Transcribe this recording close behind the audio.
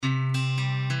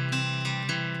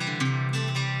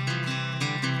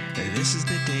This is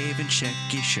the Dave and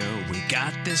Shecky Show. We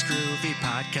got this groovy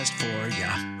podcast for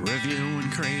ya. Reviewing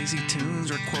crazy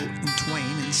tunes or quoting Twain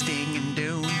and Sting and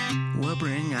Dune. We'll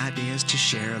bring ideas to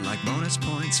share like bonus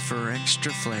points for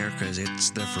extra flair, cause it's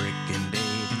the frickin'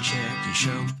 Dave and Shecky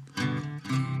Show.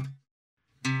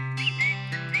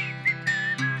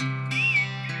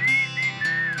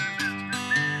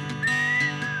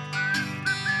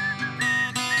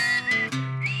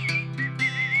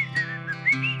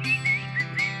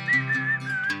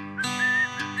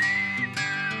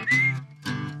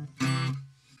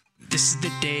 This is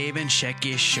the Dave and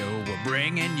Shecky Show. We're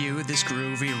bringing you this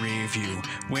groovy review.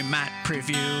 We might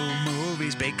preview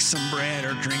movies, bake some bread,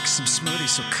 or drink some smoothies.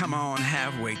 So come on,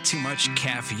 have way too much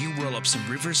caffeine. You roll up some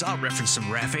rivers, I'll reference some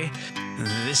Raffy.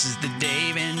 This is the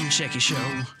Dave and Shecky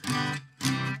Show.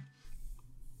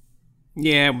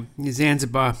 Yeah,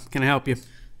 Zanzibar. Can I help you?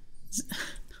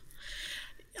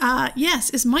 Yes.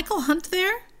 Is Michael Hunt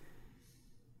there?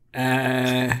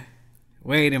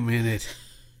 Wait a minute.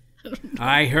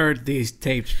 I heard these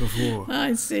tapes before.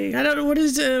 I see. I don't know what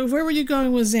is. Where were you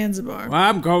going with Zanzibar? Well,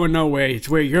 I'm going nowhere. It's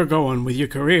where you're going with your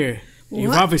career. What?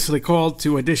 You've obviously called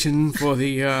to audition for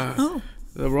the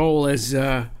the role as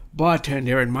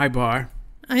bartender in my bar.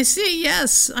 I see.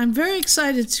 Yes, I'm very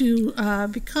excited to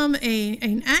become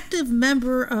an active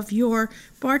member of your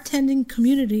bartending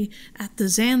community at the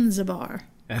Zanzibar.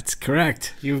 That's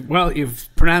correct. You've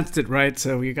pronounced it right,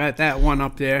 so you got that one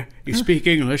up there. You speak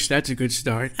English. That's a good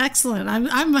start. Excellent.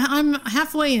 I'm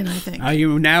halfway in, I think. Are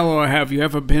you now, or have you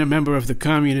ever been a member of the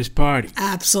Communist Party?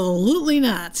 Absolutely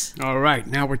not. All right,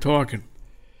 now we're talking.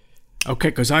 Okay,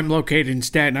 because I'm located in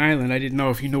Staten Island. I didn't know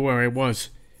if you knew where I was.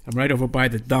 I'm right over by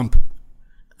the dump.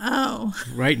 Oh.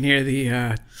 Right near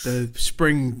the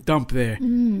spring dump there.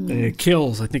 The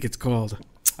Kills, I think it's called.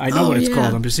 I know what it's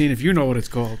called. I'm just seeing if you know what it's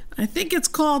called. I think it's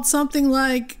called something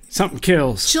like... Something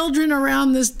Kills. Children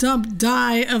around this dump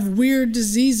die of weird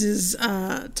diseases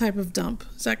type of dump.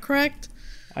 Is that correct?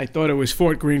 I thought it was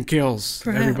Fort Greene Kills.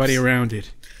 Perhaps. Everybody around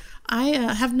it. I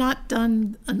have not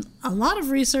done a lot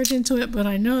of research into it, but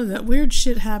I know that weird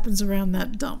shit happens around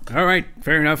that dump. All right,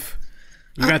 fair enough.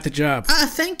 You got the job.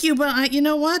 Thank you, but you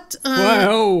know what?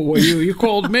 Well, you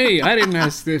called me. I didn't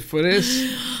ask for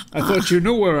this. I thought you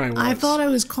knew where I was. I thought I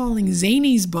was calling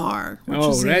Zany's Bar.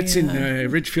 That's in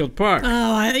Ridgefield Park.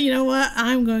 You know what?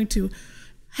 I'm going to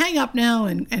hang up now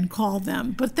and call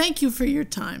them. But thank you for your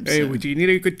time, Hey, sir. do you need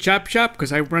a good chop shop?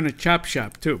 Because I run a chop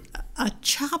shop, too. A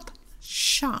chop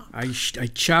shop? I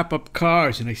chop up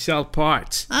cars and I sell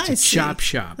parts. It's a chop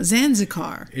shop.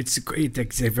 Zanzibar. That's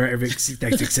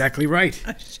exactly right.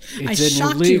 It's an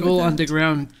shocked you illegal with that.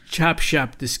 underground chop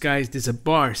shop disguised as a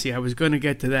bar. See, I was going to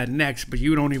get to that next, but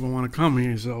you don't even want to come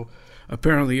here, so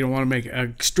apparently you don't want to make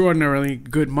extraordinarily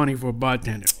good money for a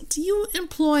bartender. Do you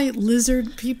employ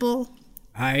lizard people?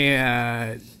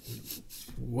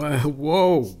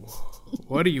 Whoa.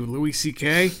 What are you, Louis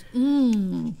C.K.?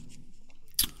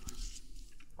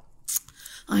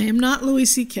 I am not Louis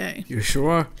C.K. You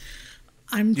sure?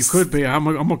 You could be.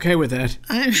 I'm okay with that.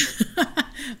 I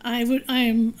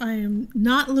am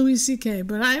not Louis C.K.,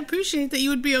 but I appreciate that you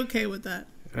would be okay with that.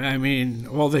 I mean,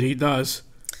 all that he does.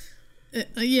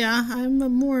 Yeah, I'm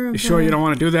more of You sure you don't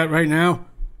want to do that right now?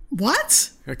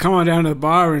 What? Come on down to the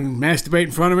bar and masturbate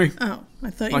in front of me? Oh, I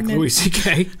thought like you meant... Louis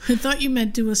C.K.? I thought you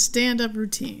meant do a stand-up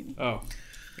routine. Oh.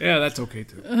 Yeah, that's okay,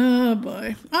 too. Oh,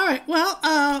 boy. All right. Well,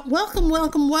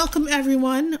 welcome,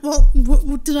 everyone. Well,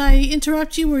 did I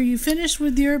interrupt you? Were you finished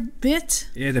with your bit?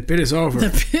 Yeah, the bit is over.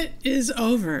 The bit is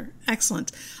over.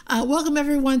 Excellent. Welcome,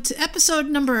 everyone, to episode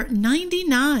number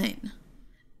 99.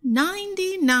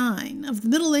 99 of the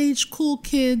Middle-Aged Cool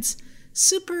Kids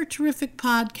super terrific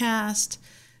podcast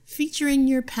featuring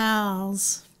your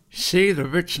pals. See, the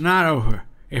bit's not over.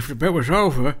 If the bit was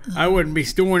over, I wouldn't be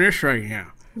doing this right now.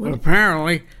 But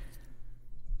apparently,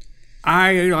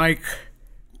 I like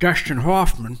Dustin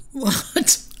Hoffman.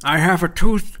 What? I have a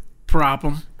tooth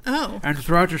problem. Oh. And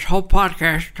throughout this whole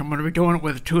podcast, I'm going to be doing it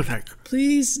with a toothache.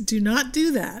 Please do not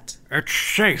do that. It's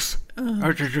safe.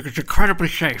 It's incredibly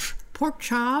safe. Pork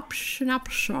chop, snap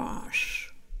sauce.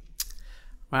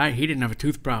 Well, he didn't have a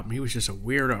tooth problem. He was just a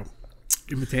weirdo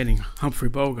imitating Humphrey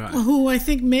Bogart. Who I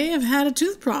think may have had a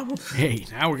tooth problem. Hey,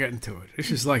 now we're getting to it.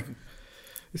 This is like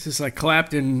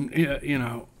Clapton,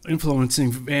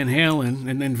 influencing Van Halen,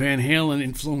 and then Van Halen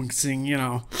influencing,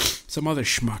 some other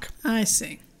schmuck. I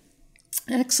see.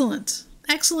 Excellent.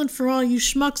 Excellent for all you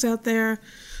schmucks out there.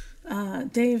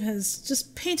 Dave has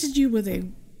just painted you with a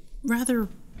rather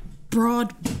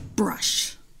broad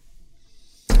brush.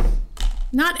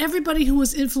 Not everybody who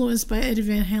was influenced by Eddie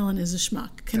Van Halen is a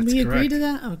schmuck. Can we agree to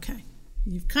that? Okay.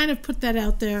 You've kind of put that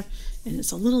out there, and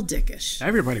it's a little dickish.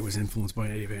 Everybody was influenced by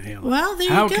Eddie Van Halen. Well, there you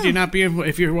go. How could you not be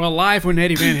if you're alive when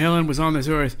Eddie Van Halen was on this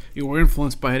earth? You were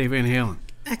influenced by Eddie Van Halen,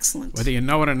 Excellent. whether you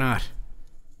know it or not.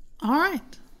 All right.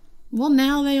 Well,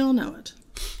 now they all know it.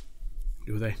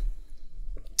 Do they?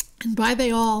 And by they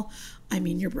all, I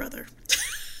mean your brother.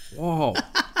 Whoa.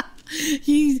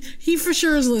 He for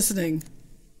sure is listening.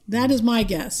 That is my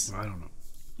guess. I don't know.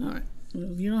 All right.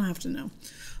 Well, you don't have to know.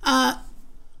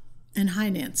 And hi,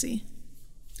 Nancy.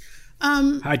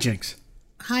 Hi, Jinx.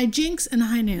 Hi, Jinx, and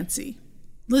hi, Nancy.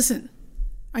 Listen,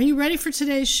 are you ready for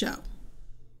today's show?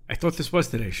 I thought this was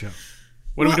today's show.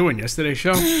 What are we doing? Yesterday's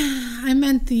show? I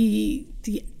meant the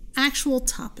actual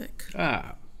topic.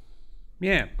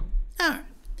 Yeah. All right.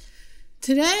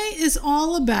 Today is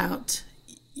all about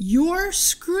your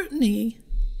scrutiny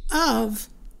of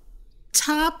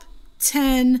top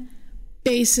 10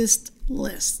 bassist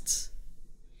lists.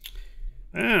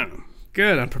 Oh,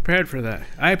 good. I'm prepared for that.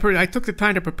 I took the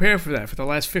time to prepare for that for the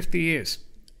last 50 years.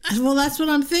 Well, that's what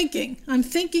I'm thinking. I'm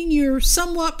thinking you're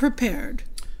somewhat prepared.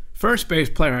 First bass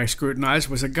player I scrutinized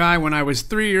was a guy when I was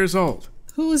 3 years old.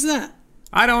 Who was that?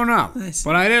 I don't know, I see.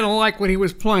 but I didn't like what he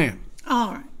was playing.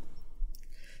 All right.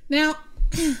 Now,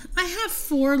 I have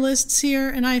 4 lists here,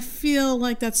 and I feel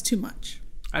like that's too much.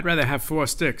 I'd rather have 4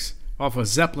 sticks off a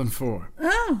Zeppelin 4.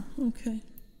 Oh, okay.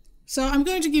 So I'm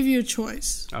going to give you a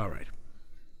choice. All right.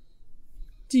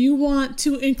 Do you want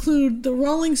to include the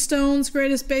Rolling Stones'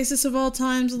 greatest bassist of all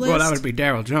times list? Well, that would be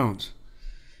Darryl Jones.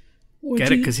 Or Get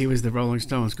do it? you- Because he was the Rolling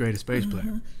Stones' greatest bass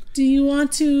player. Do you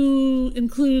want to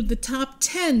include the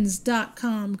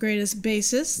top10s.com greatest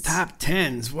bassists? Top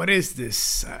 10s. What is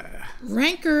this?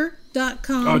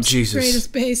 Ranker.com Oh, Jesus.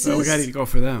 greatest bassists? Well, we got to go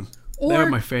for them. They Or were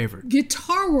my favorite.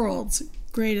 Guitar World's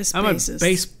greatest I'm bassist.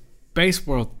 a bass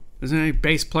world. Isn't any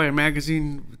bass player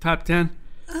magazine top 10?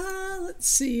 Let's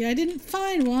see. I didn't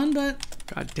find one, but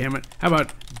God damn it. How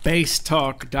about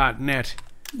basstalk.net?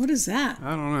 what is that?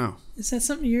 I don't know. Is that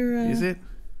something you're... Is it?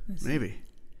 Maybe.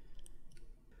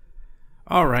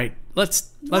 All right.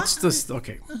 Let's just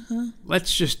okay.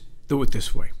 Let's just do it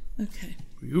this way. Okay.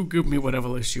 You give me whatever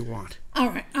list you want. All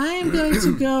right. I am going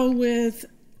to go with...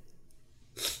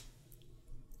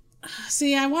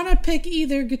 See, I want to pick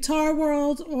either Guitar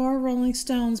World or Rolling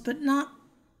Stones, but not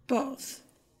both.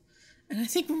 And I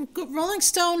think Rolling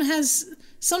Stone has...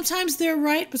 Sometimes they're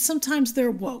right, but sometimes they're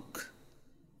woke.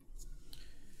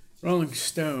 Rolling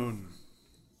Stone.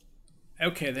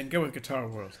 Okay, then go with Guitar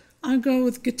World. I'll go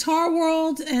with Guitar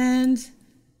World and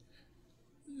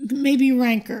maybe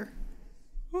Ranker.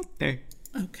 Okay.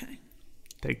 Okay.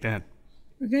 Take that.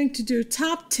 We're going to do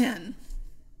top 10.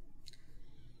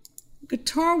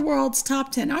 Guitar World's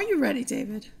top 10. Are you ready,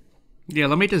 David? Yeah,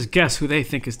 let me just guess who they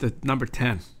think is the number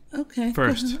 10. Okay.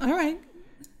 First. All right.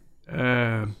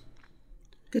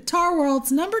 Guitar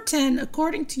World's number 10,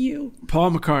 according to you,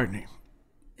 Paul McCartney.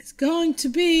 is going to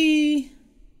be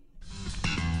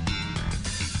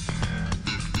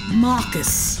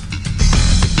Marcus.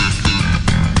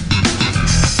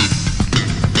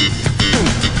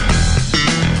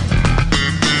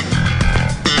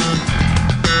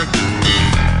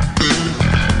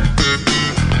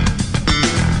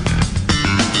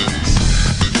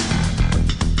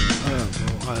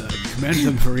 Commend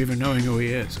him for even knowing who he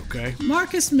is, okay?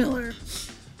 Marcus Miller.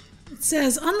 It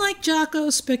says, unlike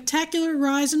Jocko's spectacular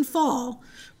rise and fall,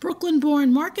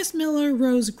 Brooklyn-born Marcus Miller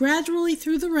rose gradually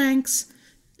through the ranks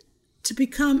to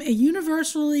become a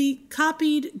universally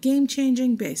copied,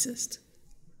 game-changing bassist.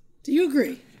 Do you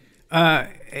agree?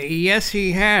 Yes,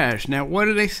 he has. Now, what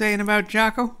are they saying about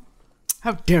Jocko?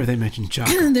 How dare they mention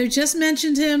Jocko? They just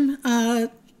mentioned him.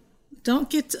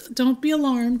 Don't be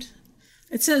alarmed.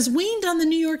 It says, weaned on the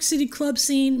New York City club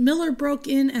scene, Miller broke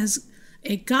in as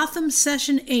a Gotham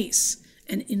session ace,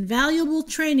 an invaluable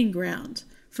training ground.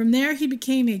 From there, he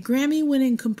became a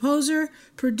Grammy-winning composer,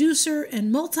 producer,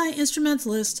 and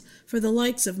multi-instrumentalist for the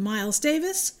likes of Miles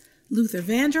Davis, Luther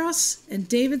Vandross, and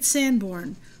David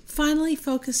Sanborn, finally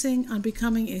focusing on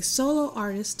becoming a solo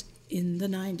artist in the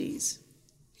 90s.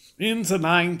 In the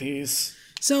 90s.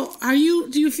 So,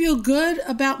 do you feel good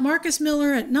about Marcus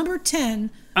Miller at number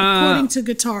 10, according to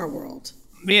Guitar World?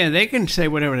 Yeah, they can say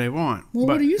whatever they want. Well,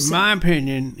 but what do you in say? my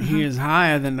opinion, he is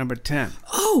higher than number 10.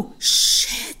 Oh,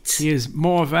 shit! He is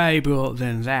more valuable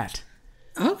than that.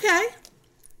 Okay.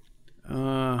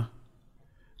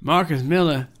 Marcus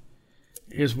Miller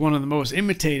is one of the most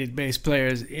imitated bass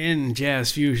players in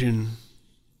jazz fusion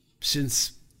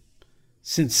since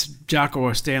Jocko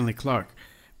or Stanley Clarke.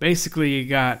 Basically, you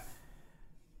got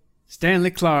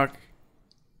Stanley Clarke,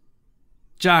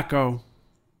 Jocko,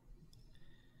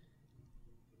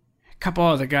 couple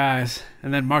other guys,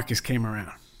 and then Marcus came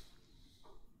around.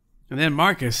 And then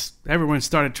Marcus, everyone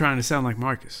started trying to sound like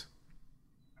Marcus.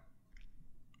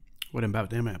 What about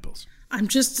them apples? I'm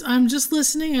just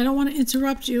listening. I don't want to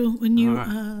interrupt you when you.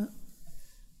 Right.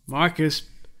 Marcus,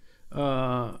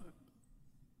 when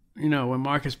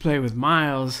Marcus played with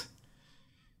Miles,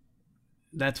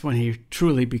 that's when he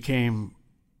truly became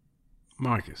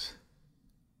Marcus.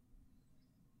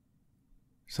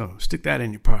 So stick that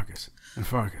in your pockets and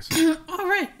Farkas. All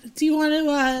right. Do you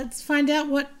want to find out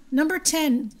what number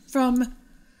 10 from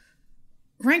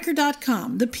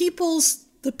Ranker.com, the people's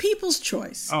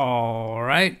choice? All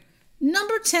right.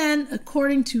 Number 10,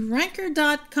 according to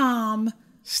Ranker.com,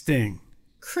 Sting.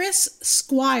 Chris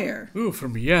Squire. Ooh,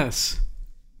 from Yes.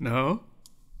 No?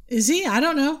 Is he? I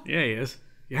don't know. Yeah, he is.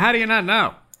 How do you not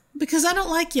know? Because I don't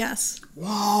like Yes.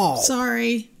 Whoa.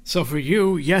 Sorry. So for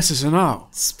you, Yes is a no.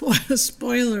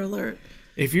 Spoiler alert.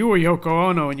 If you were Yoko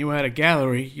Ono and you had a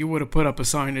gallery, you would have put up a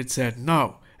sign that said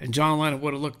no. And John Lennon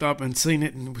would have looked up and seen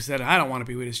it and said, I don't want to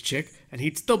be with this chick. And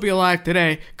he'd still be alive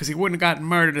today because he wouldn't have gotten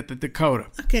murdered at the Dakota.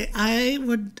 Okay.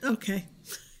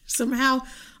 Somehow,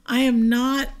 I am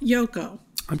not Yoko.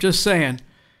 I'm just saying.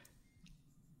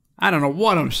 I don't know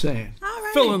what I'm saying. All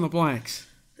right. Fill in the blanks.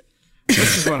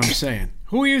 This is what I'm saying.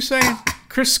 Who are you saying?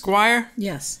 Chris Squire?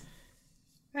 Yes.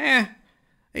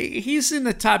 He's in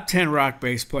the top 10 rock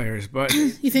bass players, but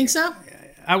You think so?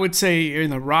 I would say in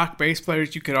the rock bass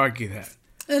players, you could argue that.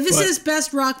 This is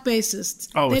best rock bassist.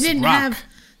 Oh, they it's didn't rock.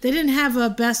 They didn't have a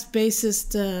best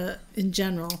bassist in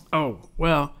general. Oh,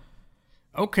 well,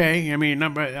 okay. I mean,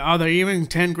 are there even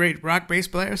 10 great rock bass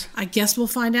players? I guess we'll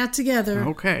find out together.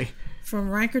 Okay. From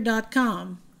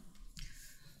Ranker.com.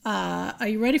 Are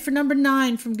you ready for number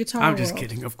 9 from Guitar World? I'm just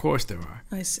kidding. Of course there are.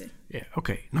 I see. Yeah,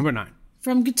 okay. Number 9.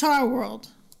 From Guitar World.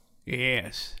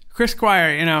 Yes. Chris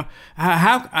Squire,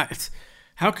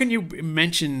 how can you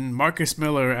mention Marcus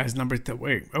Miller as number 10?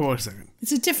 Wait a second.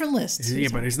 It's a different list. Yeah,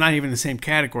 but it's not even the same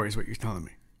category as what you're telling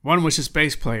me. One was just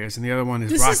bass players, and the other one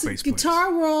is rock bass players.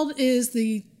 Guitar World is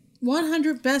the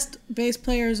 100 best bass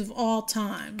players of all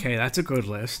time. Okay, that's a good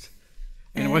list.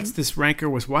 And what's this ranker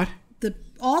was what? The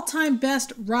all-time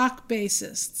best rock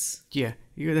bassists. Yeah,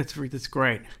 that's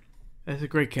great. That's a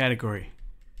great category.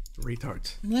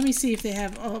 Retards. Let me see if they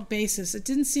have bassists. It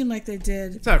didn't seem like they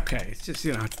did. It's okay. It's just,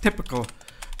 it's typical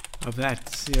of that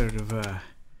sort of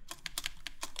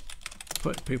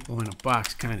put people in a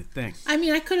box kind of thing. I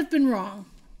mean, I could have been wrong.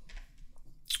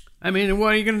 I mean,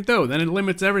 what are you going to do? Then it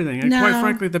limits everything. And quite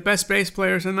frankly, the best bass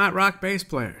players are not rock bass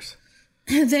players.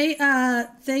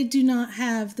 They do not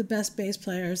have the best bass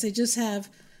players. They just have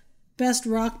best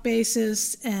rock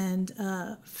bassists and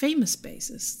famous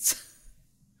bassists.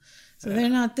 So they're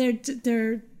not.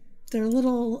 They're a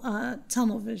little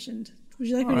tunnel visioned. Would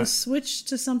you like me to switch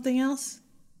to something else?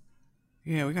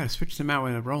 Yeah, we got to switch them out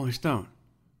with a Rolling Stone.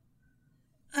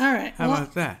 All right. How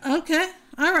about that? Okay.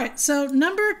 All right. So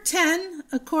number 10,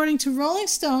 according to Rolling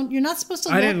Stone, you're not supposed to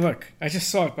look. I didn't look. I just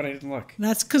saw it, but I didn't look.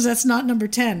 That's because that's not number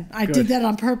 10. I did that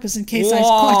on purpose in case I Whoa.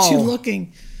 caught you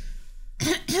looking.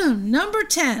 Number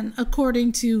 10,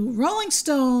 according to Rolling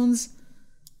Stone's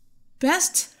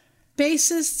best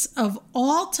bassists of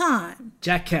all time.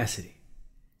 Jack Cassidy.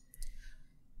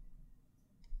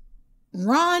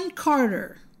 Ron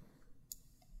Carter.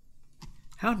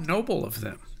 How noble of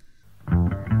them.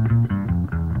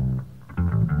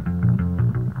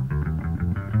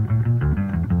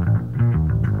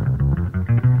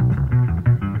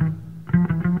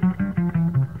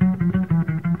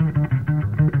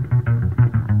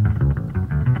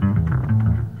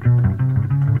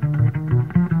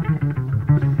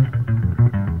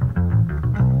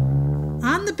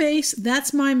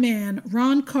 That's my man,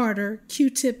 Ron Carter,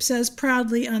 Q-Tip says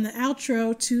proudly on the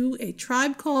outro to A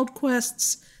Tribe Called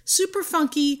Quest's super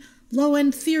funky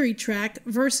low-end theory track,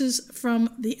 Verses from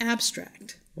the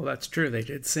Abstract. Well, that's true. They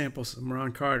did sample some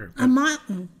Ron Carter. A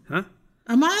milestone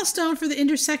for the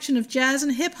intersection of jazz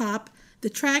and hip-hop, the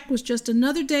track was just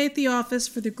another day at the office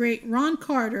for the great Ron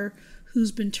Carter,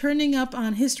 who's been turning up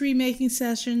on history-making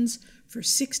sessions for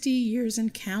 60 years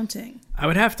and counting. I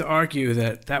would have to argue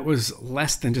that was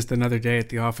less than just another day at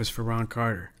the office for Ron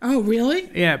Carter. Oh,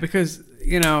 really? Yeah, because,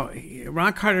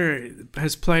 Ron Carter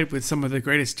has played with some of the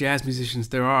greatest jazz musicians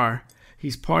there are.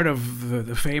 He's part of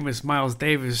the famous Miles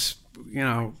Davis,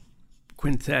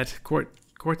 quintet.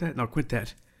 Quartet? No,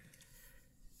 quintet.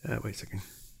 Wait a second.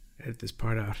 Edit this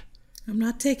part out. I'm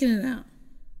not taking it out.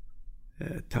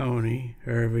 Tony,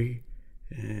 Herbie,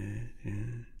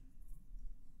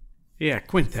 yeah,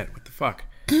 quintet. What the fuck?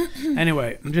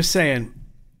 Anyway, I'm just saying.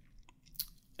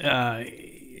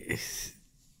 I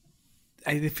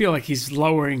feel like he's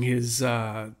lowering his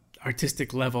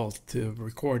artistic level to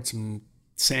record some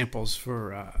samples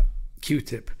for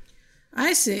Q-Tip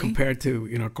I see. compared to,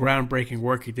 groundbreaking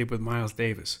work he did with Miles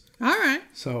Davis. All right.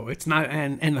 So it's not,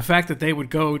 and the fact that they would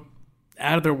go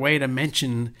out of their way to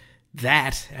mention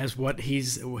that as what he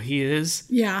is,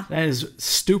 Yeah. that is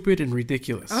stupid and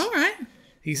ridiculous. All right.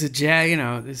 He's a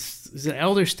jazz, this is an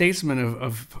elder statesman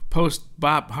of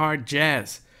post-bop hard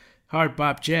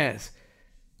bop jazz,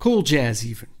 cool jazz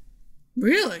even.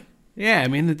 Really? Yeah, I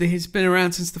mean, he's been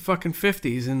around since the fucking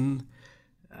 50s, and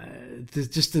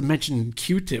just to mention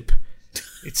Q-Tip,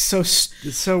 it's so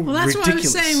Well, that's ridiculous. why I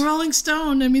was saying Rolling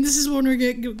Stone. I mean, this is what we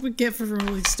get for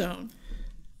Rolling Stone.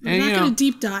 They're And, not going to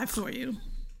deep dive for you.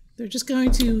 They're just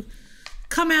going to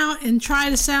come out and try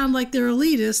to sound like they're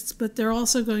elitists, but they're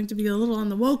also going to be a little on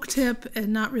the woke tip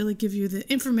and not really give you the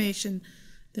information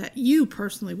that you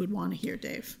personally would want to hear,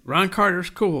 Dave. Ron Carter's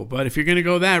cool, but if you're going to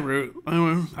go that route,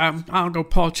 I'll go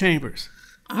Paul Chambers.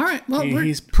 All right. Well,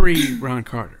 He's pre-Ron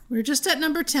Carter. we're just at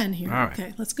number 10 here. All right.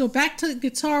 Okay, let's go back to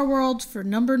Guitar World for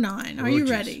number 9. Are you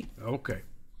ready? Okay.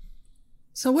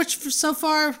 So so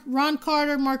far, Ron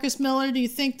Carter, Marcus Miller, do you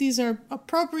think these are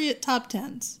appropriate top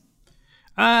 10s?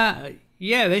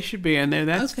 Yeah, they should be in there.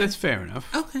 That's Okay. fair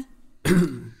enough. Okay.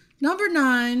 Number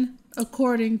 9,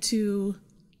 according to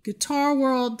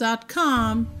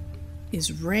GuitarWorld.com,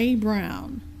 is Ray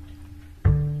Brown.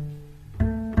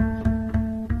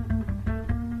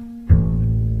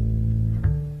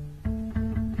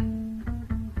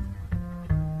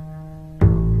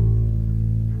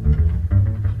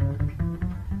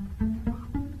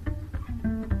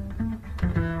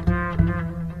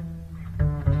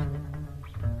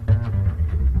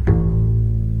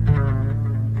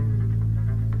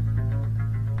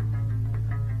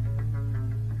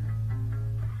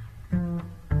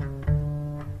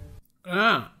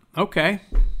 Okay.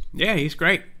 Yeah, he's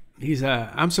great.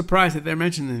 I'm surprised that they're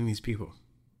mentioning these people.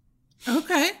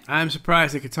 Okay. I'm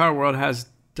surprised that Guitar World has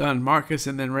done Marcus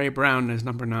and then Ray Brown as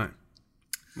number 9.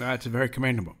 That's very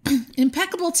commendable.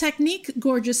 Impeccable technique,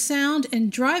 gorgeous sound,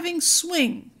 and driving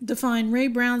swing define Ray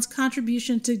Brown's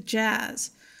contribution to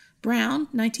jazz. Brown,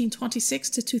 1926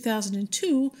 to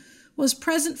 2002, was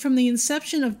present from the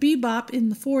inception of bebop in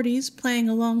the 40s, playing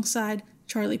alongside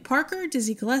Charlie Parker,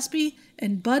 Dizzy Gillespie,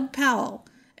 and Bud Powell,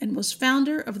 and was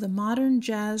founder of the Modern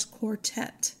Jazz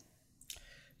Quartet.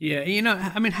 Yeah,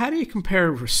 how do you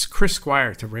compare Chris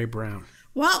Squire to Ray Brown?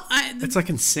 Well, That's like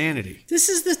insanity. this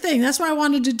is the thing. That's why I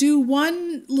wanted to do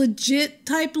one legit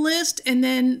type list and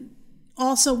then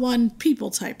also one people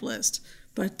type list.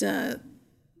 But the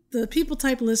people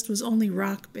type list was only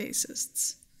rock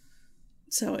bassists,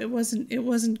 so it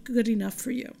wasn't good enough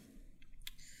for you.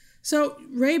 So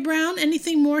Ray Brown,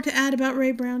 anything more to add about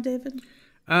Ray Brown, David?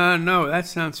 No, that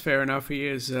sounds fair enough. He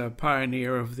is a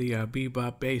pioneer of the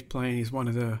bebop bass playing. He's one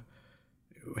of the...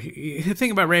 the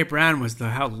thing about Ray Brown was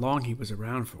how long he was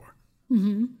around for.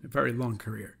 Mm-hmm. A very long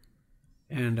career.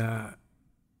 And I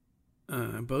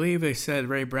believe they said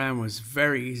Ray Brown was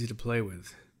very easy to play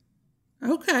with.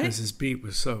 Okay. Because his beat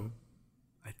was so,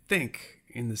 I think,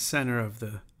 in the center of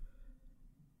the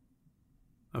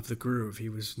groove. He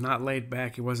was not laid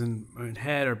back. He wasn't in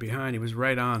head or behind. He was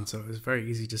right on, so it was very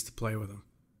easy just to play with him.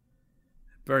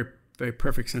 Very, very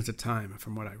perfect sense of time,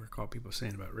 from what I recall people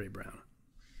saying about Ray Brown.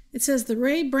 It says the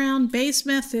Ray Brown bass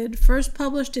method, first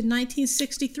published in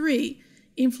 1963,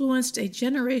 influenced a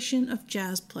generation of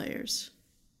jazz players.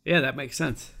 Yeah, that makes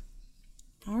sense.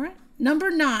 All right. Number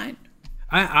 9.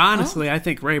 I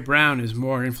think Ray Brown is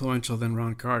more influential than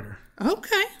Ron Carter.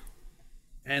 Okay.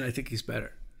 And I think he's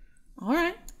better. All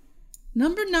right.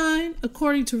 Number 9,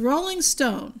 according to Rolling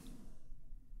Stone,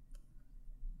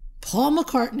 Paul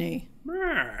McCartney.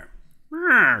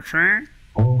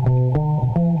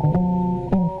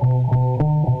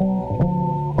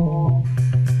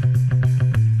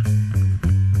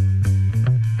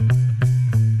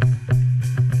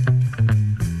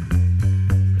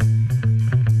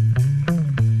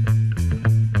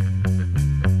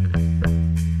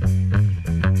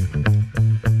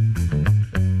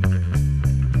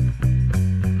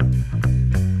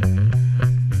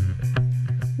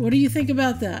 What do you think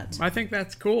about that? I think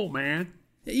that's cool, man.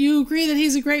 You agree that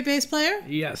he's a great bass player?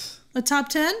 Yes. A top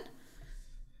 10?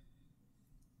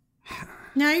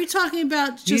 Now, are you talking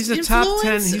about just He's a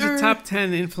influence? He's a top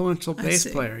 10 influential bass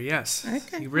see. player. Yes.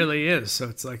 Okay. He really is. So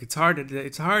it's like it's hard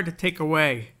to take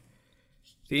away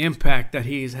the impact that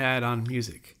he's had on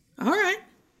music. All right.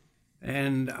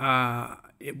 And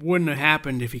it wouldn't have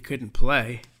happened if he couldn't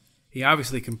play. He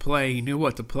obviously can play. He knew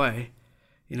what to play.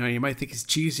 You might think it's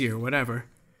cheesy or whatever.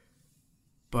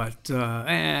 But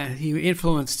he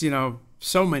influenced,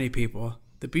 so many people.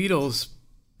 The Beatles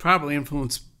probably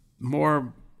influenced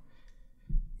more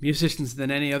musicians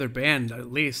than any other band,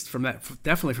 at least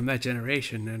definitely from that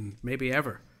generation, and maybe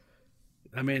ever.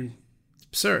 I mean,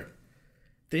 absurd.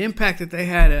 The impact that they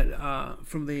had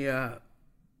from the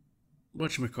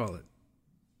whatchamacallit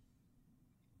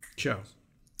show.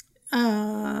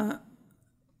 Why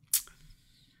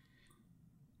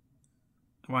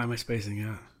am I spacing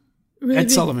out?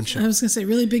 Ed Sullivan Show. I was going to say,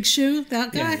 Really Big Shoe,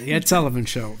 that guy? Yeah, the Ed Sullivan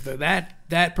Show.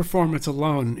 That performance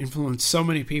alone influenced so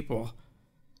many people.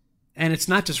 And it's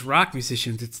not just rock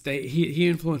musicians. He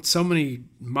influenced so many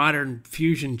modern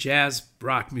fusion jazz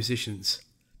rock musicians.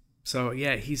 So,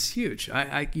 yeah, he's huge.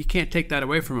 You can't take that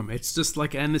away from him. It's just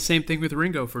like, and the same thing with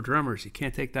Ringo for drummers. You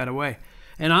can't take that away.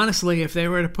 And honestly, if they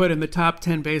were to put in the top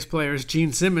 10 bass players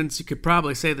Gene Simmons, you could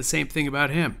probably say the same thing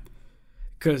about him.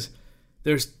 Because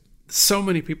there's so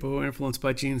many people who are influenced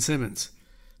by Gene Simmons.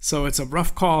 So it's a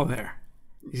rough call there.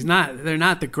 They're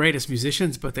not the greatest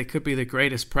musicians, but they could be the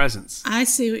greatest presence. I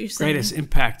see what you're saying. Greatest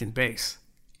impact in bass.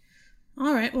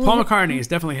 All right. Well, Paul McCartney has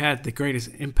definitely had the greatest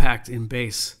impact in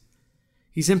bass.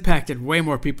 He's impacted way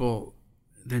more people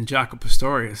than Jaco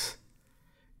Pastorius.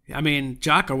 I mean,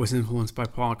 Jaco was influenced by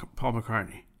Paul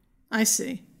McCartney. I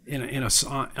see. On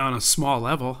a small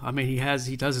level. I mean,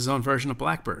 he does his own version of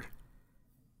Blackbird.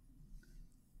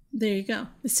 There you go.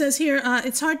 It says here,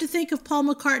 it's hard to think of Paul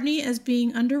McCartney as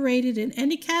being underrated in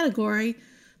any category,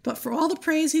 but for all the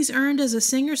praise he's earned as a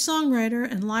singer-songwriter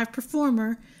and live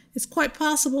performer, it's quite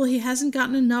possible he hasn't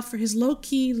gotten enough for his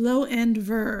low-key, low-end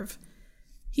verve.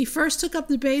 He first took up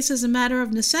the bass as a matter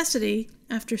of necessity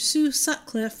after Sue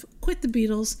Sutcliffe quit the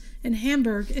Beatles in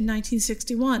Hamburg in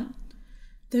 1961.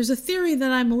 There's a theory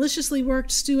that I maliciously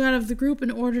worked Stu out of the group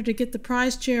in order to get the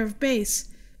prize chair of bass,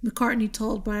 McCartney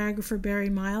told biographer Barry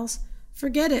Miles.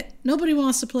 Forget it. Nobody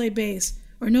wants to play bass,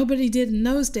 or nobody did in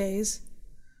those days.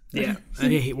 Yeah.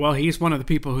 He's one of the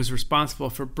people who's responsible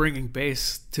for bringing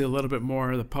bass to a little bit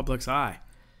more of the public's eye.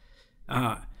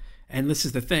 And this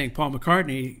is the thing. Paul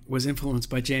McCartney was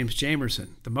influenced by James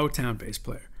Jamerson, the Motown bass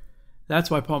player. That's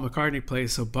why Paul McCartney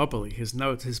plays so bubbly. His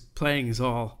playing is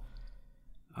all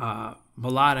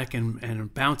melodic and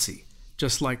bouncy,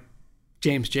 just like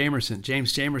James Jamerson.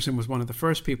 James Jamerson was one of the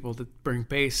first people to bring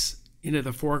bass into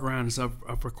the foregrounds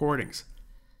of recordings.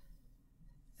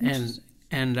 And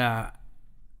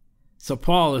so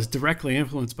Paul is directly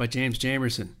influenced by James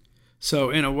Jamerson. So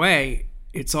in a way,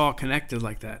 it's all connected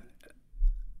like that.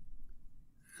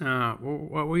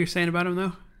 What were you saying about him,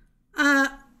 though?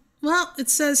 Well, it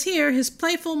says here, his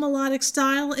playful melodic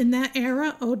style in that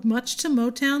era owed much to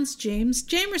Motown's James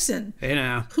Jamerson,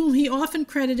 whom he often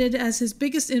credited as his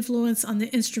biggest influence on the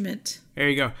instrument. There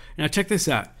you go. Now check this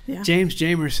out. Yeah. James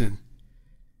Jamerson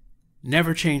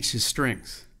never changed his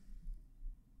strings.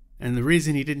 And the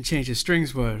reason he didn't change his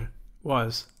strings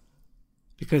was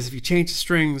because if you change the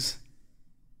strings,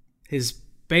 his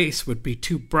bass would be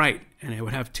too bright and it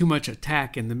would have too much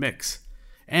attack in the mix.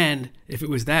 And if it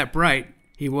was that bright,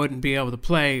 he wouldn't be able to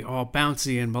play all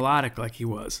bouncy and melodic like he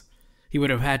was. He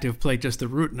would have had to have played just the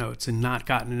root notes and not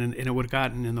gotten in, and it would have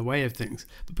gotten in the way of things.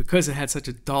 But because it had such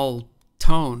a dull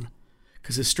tone,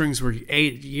 because his strings were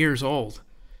 8 years old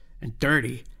and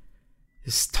dirty,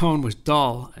 his tone was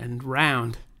dull and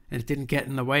round, and it didn't get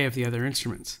in the way of the other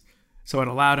instruments. So it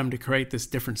allowed him to create this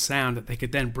different sound that they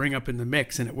could then bring up in the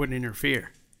mix and it wouldn't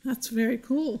interfere. That's very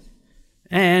cool.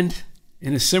 And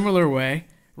in a similar way,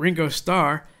 Ringo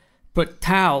Starr put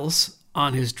towels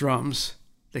on his drums.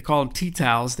 They call them tea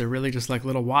towels. They're really just like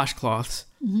little washcloths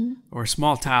or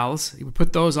small towels. He would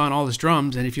put those on all his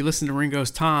drums, and if you listen to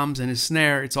Ringo's toms and his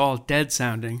snare, it's all dead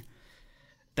sounding.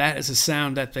 That is a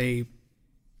sound that they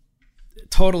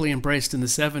totally embraced in the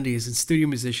 70s in studio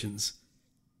musicians.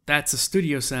 That's a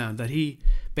studio sound that he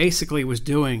basically was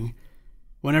doing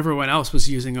when everyone else was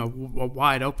using a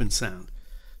wide open sound.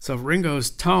 So Ringo's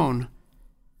tone,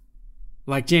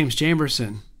 like James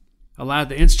Jamerson, allowed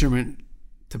the instrument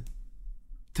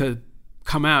to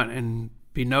come out and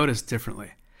be noticed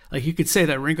differently. Like you could say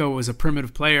that Ringo was a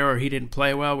primitive player or he didn't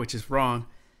play well, which is wrong.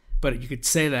 But you could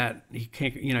say that he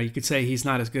can't. You could say he's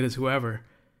not as good as whoever.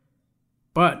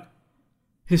 But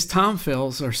his tom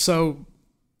fills are so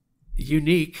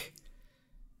unique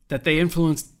that they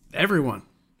influenced everyone,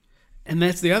 and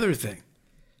that's the other thing.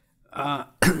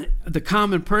 The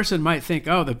common person might think,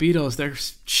 oh, the Beatles, they're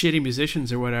shitty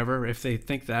musicians or whatever, if they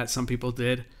think that. Some people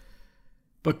did.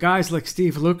 But guys like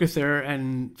Steve Lukather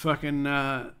and fucking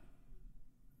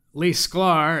Lee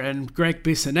Sklar and Greg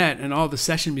Bissonette and all the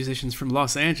session musicians from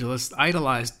Los Angeles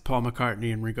idolized Paul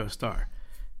McCartney and Ringo Starr.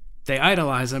 They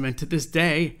idolize him, and to this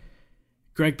day,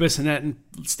 Greg Bissonette and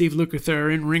Steve Lukather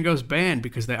are in Ringo's band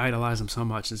because they idolize him so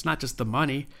much. It's not just the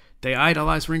money. They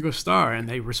idolize Ringo Starr and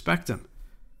they respect him.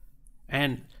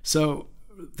 And so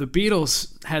the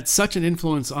Beatles had such an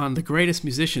influence on the greatest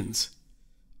musicians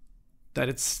that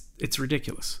it's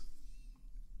ridiculous.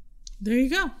 There you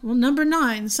go. Well, number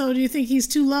 9. So do you think he's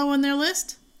too low on their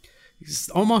list? He's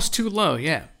almost too low,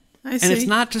 yeah. I see. And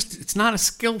it's not a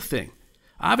skill thing.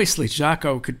 Obviously,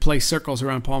 Jaco could play circles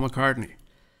around Paul McCartney,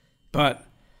 but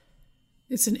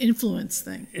it's an influence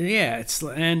thing. Yeah,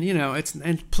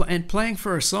 and playing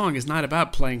for a song is not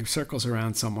about playing circles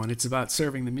around someone. It's about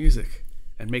serving the music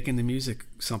and making the music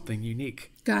something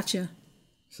unique. Gotcha.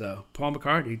 So Paul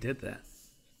McCartney did that.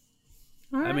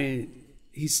 All right. I mean,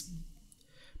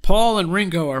 Paul and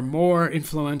Ringo are more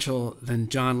influential than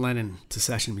John Lennon to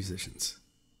session musicians.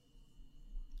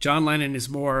 John Lennon is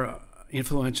more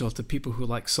influential to people who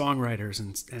like songwriters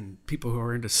and people who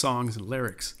are into songs and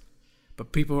lyrics.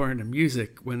 But people who are into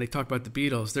music, when they talk about the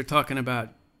Beatles, they're talking about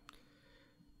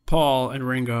Paul and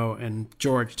Ringo and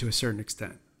George to a certain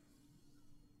extent.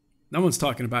 No one's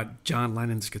talking about John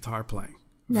Lennon's guitar playing.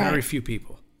 Right. Very few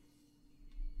people.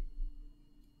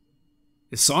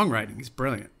 His songwriting is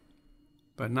brilliant,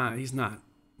 but he's not.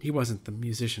 He wasn't the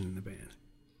musician in the band.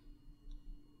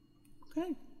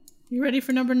 Okay. You ready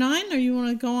for number 9, or you want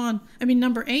to go on? I mean,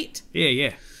 number 8?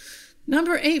 Yeah.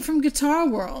 Number 8 from Guitar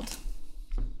World.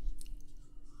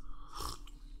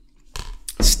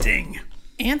 Sting.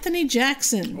 Anthony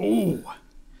Jackson. Oh,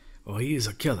 well, he is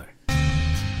a killer.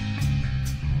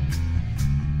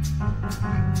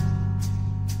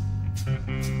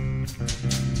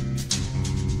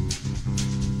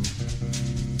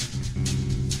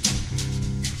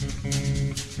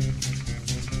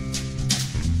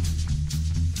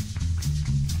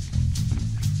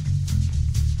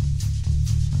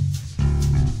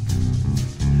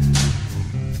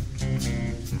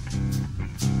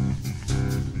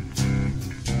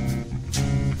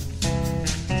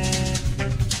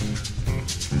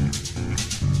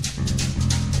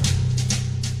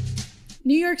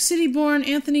 New York City-born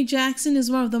Anthony Jackson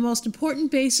is one of the most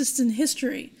important bassists in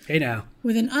history. Hey now.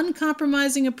 With an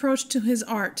uncompromising approach to his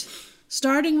art,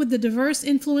 starting with the diverse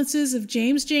influences of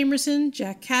James Jamerson,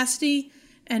 Jack Cassidy,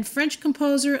 and French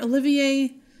composer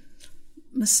Olivier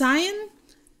Messiaen,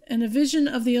 and a vision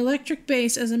of the electric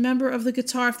bass as a member of the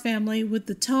guitar family with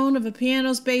the tone of a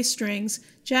piano's bass strings.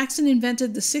 Jackson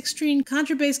invented the 6-string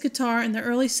contrabass guitar in the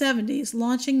early 70s,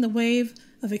 launching the wave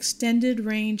of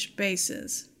extended-range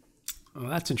basses. Oh,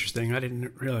 that's interesting. I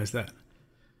didn't realize that.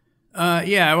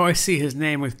 Yeah, I always see his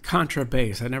name with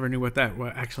contrabass. I never knew what that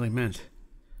actually meant.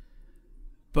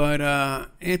 But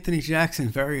Anthony Jackson,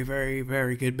 very, very,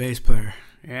 very good bass player.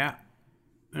 Yeah.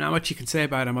 Not much you can say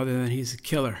about him other than he's a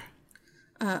killer.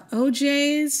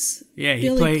 OJ's. Yeah, he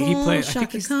Billy Paul, plays.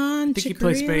 Chaka Khan, I think he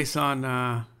plays bass on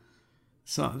a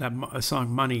song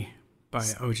 "Money" by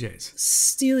OJ's.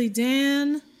 Steely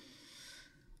Dan.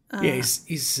 Yeah,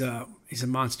 he's a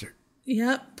monster.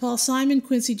 Yep, Paul Simon,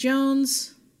 Quincy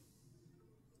Jones.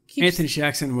 Anthony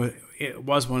Jackson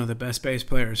was one of the best bass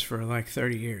players for like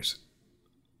 30 years.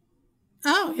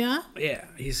 Oh, yeah? Yeah,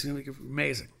 he's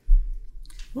amazing.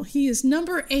 Well, he is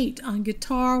number 8 on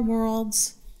Guitar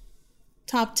World's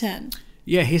top 10.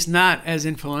 Yeah, he's not as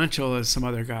influential as some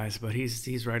other guys, but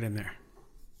he's right in there.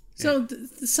 So, Yeah.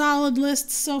 the solid list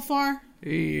so far?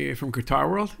 From Guitar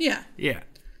World? Yeah. Yeah.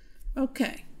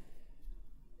 Okay.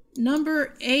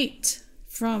 Number 8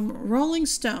 from Rolling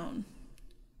Stone,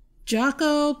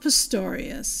 Jaco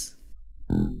Pastorius.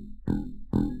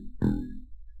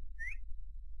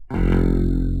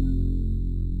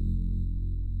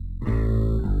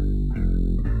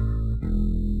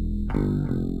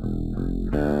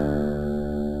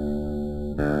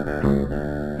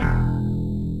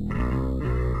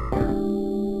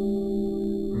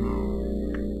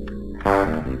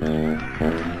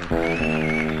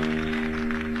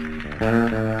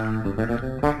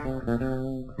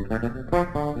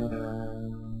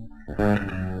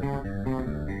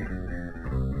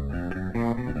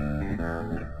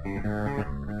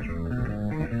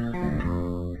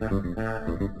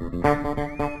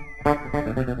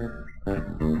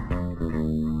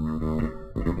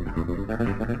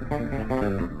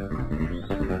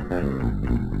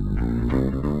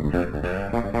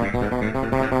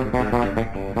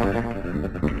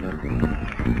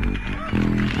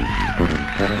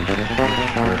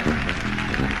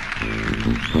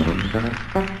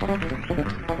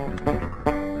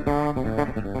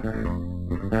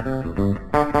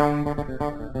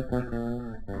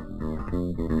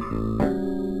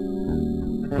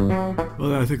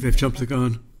 Well, I think they've jumped the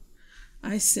gun.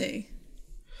 I see.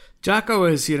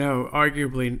 Jaco is,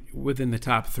 arguably within the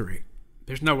top 3.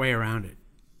 There's no way around it.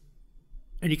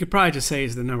 And you could probably just say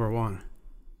he's the number one.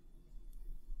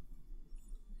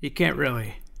 You can't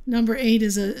really. Number 8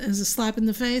 is a slap in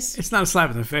the face? It's not a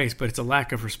slap in the face, but it's a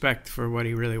lack of respect for what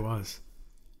he really was.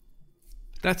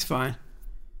 That's fine.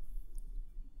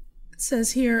 It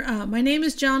says here, my name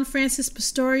is John Francis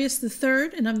Pastorius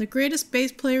III, and I'm the greatest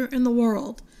bass player in the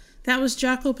world. That was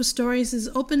Jaco Pastorius'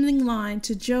 opening line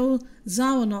to Joe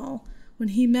Zawinul when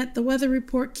he met the Weather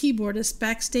Report keyboardist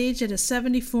backstage at a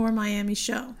 '74 Miami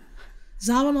show.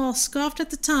 Zawinul scoffed at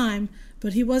the time,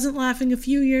 but he wasn't laughing a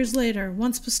few years later,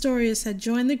 once Pastorius had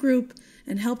joined the group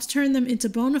and helped turn them into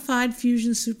bona fide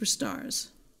fusion superstars.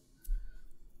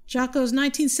 Jaco's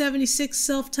 1976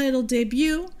 self-titled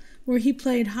debut, where he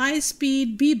played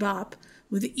high-speed bebop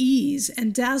with ease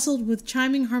and dazzled with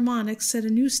chiming harmonics, set a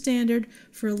new standard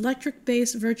for electric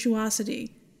bass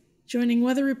virtuosity. Joining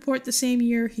Weather Report the same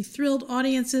year, he thrilled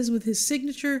audiences with his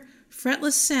signature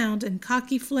fretless sound and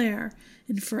cocky flair,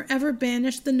 and forever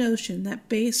banished the notion that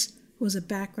bass was a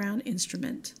background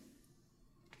instrument.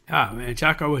 Ah, man,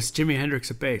 Jaco was Jimi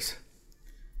Hendrix of bass.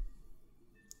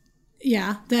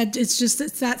 Yeah,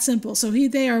 it's that simple. So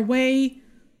they are way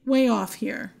off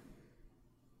here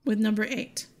with number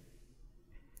 8.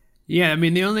 Yeah, I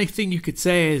mean, the only thing you could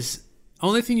say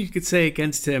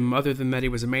against him, other than that he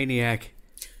was a maniac,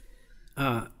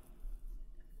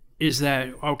 is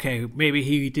that, okay, maybe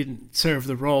he didn't serve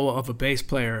the role of a bass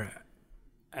player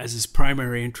as his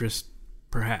primary interest,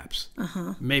 perhaps.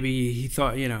 Uh-huh. Maybe he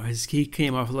thought, he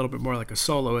came off a little bit more like a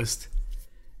soloist,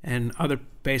 and other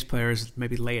bass players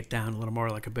maybe lay it down a little more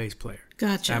like a bass player.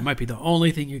 Gotcha. That might be the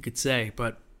only thing you could say,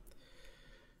 but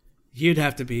you'd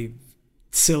have to be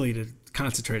silly to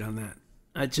concentrate on that.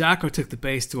 Jaco took the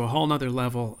bass to a whole nother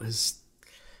level.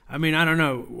 I don't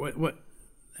know what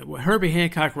Herbie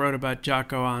Hancock wrote about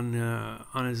Jaco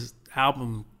on his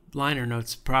album liner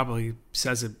notes probably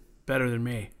says it better than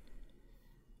me.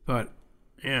 But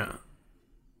yeah,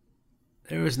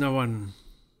 there was no one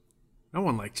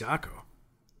like Jaco.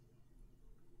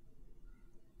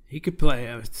 He could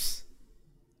play.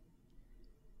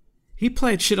 He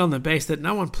played shit on the bass that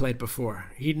no one played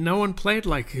before. No one played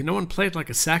like a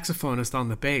saxophonist on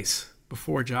the bass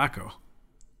before Jaco.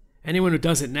 Anyone who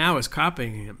does it now is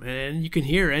copying him, and you can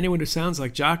hear anyone who sounds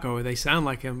like Jaco. They sound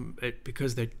like him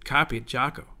because they copied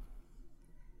Jaco.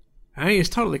 I mean, it's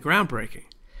totally groundbreaking.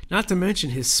 Not to mention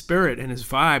his spirit and his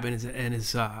vibe and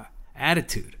his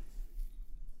attitude.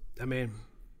 I mean,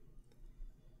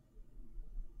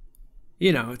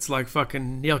 it's like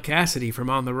fucking Neil Cassidy from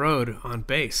On the Road on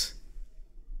bass.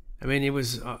 I mean, he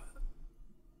was.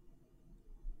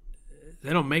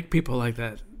 They don't make people like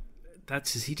that.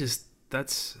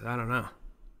 I don't know.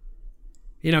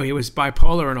 He was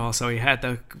bipolar and all, so he had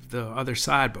the other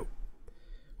side. But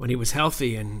when he was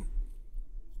healthy and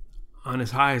on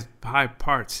his high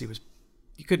parts, you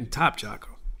couldn't top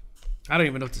Jaco. I don't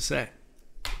even know what to say.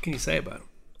 What can you say about him?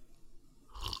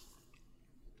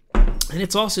 And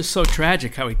it's also so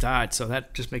tragic how he died, so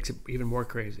that just makes it even more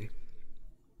crazy.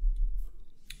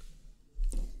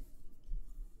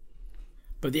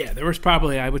 But yeah, there was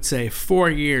probably, I would say, 4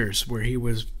 years where he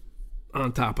was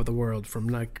on top of the world, from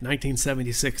like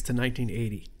 1976 to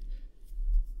 1980.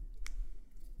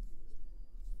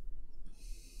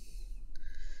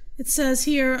 It says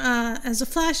here, as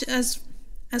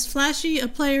flashy a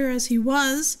player as he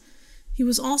was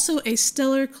also a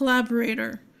stellar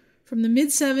collaborator. From the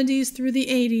mid-'70s through the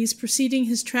 '80s, preceding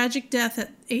his tragic death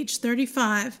at age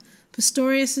 35,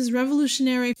 Pastorius'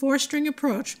 revolutionary four-string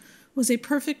approach was a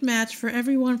perfect match for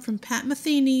everyone from Pat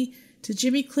Metheny to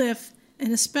Jimmy Cliff,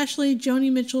 and especially Joni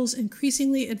Mitchell's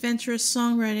increasingly adventurous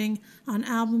songwriting on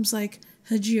albums like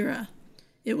Hejira.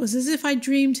 It was as if I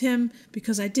dreamed him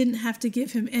because I didn't have to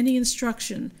give him any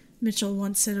instruction, Mitchell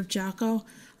once said of Jaco.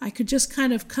 I could just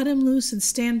kind of cut him loose and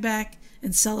stand back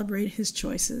and celebrate his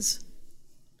choices.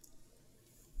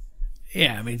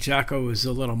 Yeah, I mean, Jaco was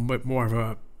a little bit more of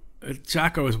a...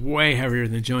 Jaco is way heavier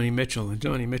than Joni Mitchell, and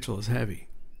Joni Mitchell is heavy.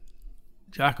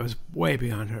 Jaco is way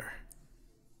beyond her.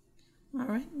 All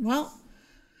right, well,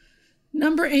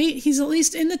 number 8, he's at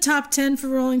least in the top 10 for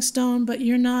Rolling Stone, but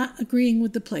you're not agreeing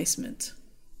with the placement.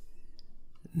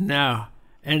 No,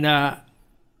 and no,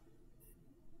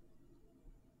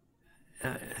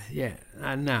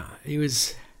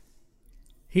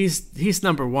 he's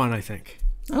number 1, I think.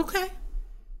 Okay.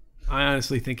 I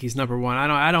honestly think he's number 1.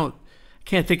 I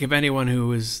can't think of anyone who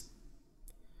was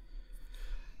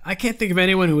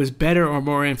better or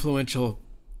more influential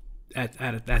at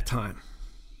that time.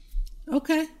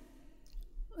 Okay.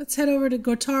 Let's head over to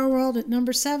Guitar World at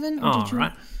number 7. Or did you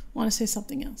want to say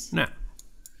something else? No.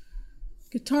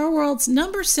 Guitar World's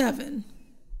number 7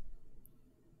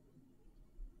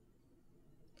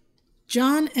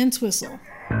 John Entwistle.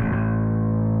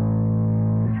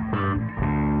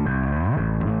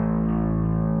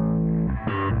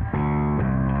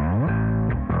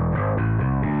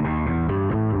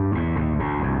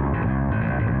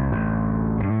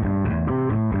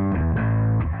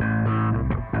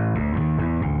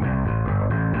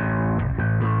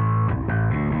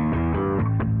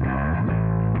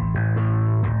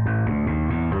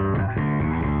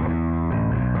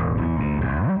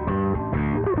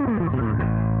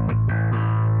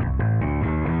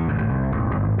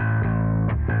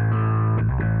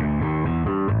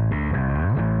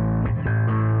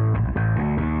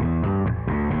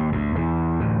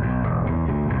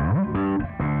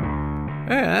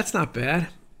 Yeah, that's not bad.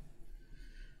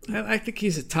 I think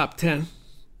he's a top 10,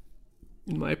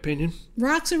 in my opinion.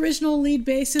 Rock's original lead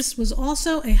bassist was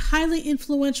also a highly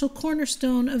influential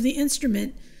cornerstone of the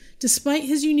instrument, despite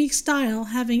his unique style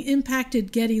having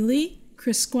impacted Geddy Lee,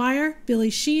 Chris Squire, Billy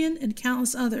Sheehan, and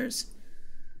countless others.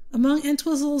 Among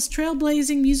Entwistle's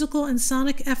trailblazing musical and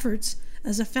sonic efforts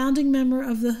as a founding member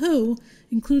of The Who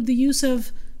include the use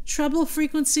of treble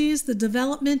frequencies, the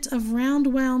development of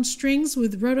round-wound strings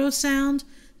with roto-sound,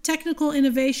 technical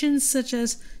innovations such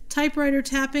as typewriter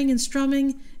tapping and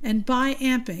strumming, and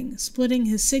bi-amping, splitting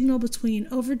his signal between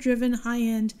overdriven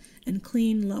high-end and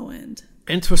clean low-end.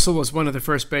 Entwistle was one of the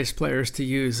first bass players to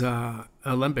use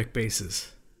alembic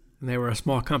basses. And they were a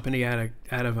small company out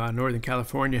of Northern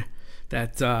California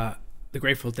that the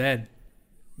Grateful Dead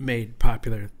made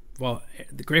popular. Well,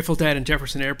 the Grateful Dead and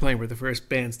Jefferson Airplane were the first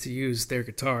bands to use their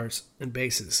guitars and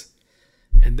basses.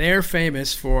 And they're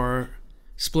famous for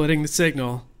splitting the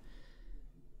signal.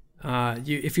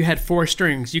 If you had 4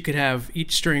 strings, you could have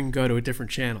each string go to a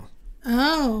different channel.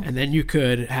 Oh. And then you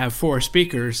could have 4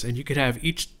 speakers, and you could have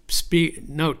each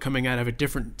note coming out of a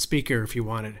different speaker if you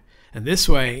wanted. And this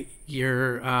way,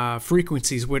 your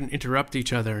frequencies wouldn't interrupt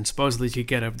each other, and supposedly you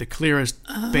get the clearest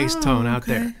bass tone out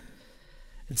there.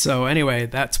 And so anyway,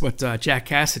 that's what Jack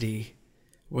Cassidy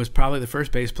was probably the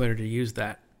first bass player to use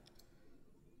that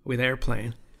with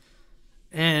Airplane.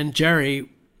 And Jerry's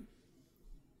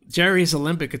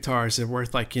Olympic guitars are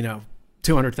worth like, $200,000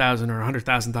 or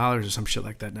 $100,000 or some shit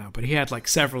like that now. But he had like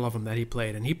several of them that he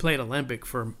played, and he played Olympic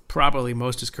for probably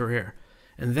most of his career.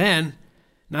 And then,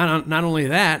 not only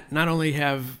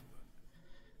have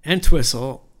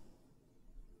Entwistle,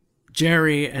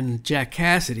 Jerry, and Jack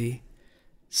Cassidy,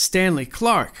 Stanley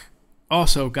Clarke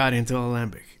also got into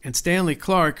alembic. And Stanley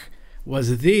Clarke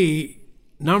was the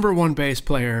number 1 bass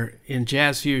player in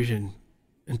jazz fusion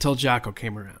until Jaco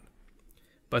came around.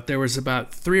 But there was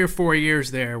about 3 or 4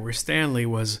 years there where Stanley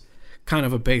was kind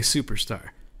of a bass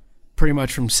superstar, pretty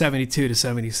much from 72 to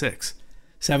 76.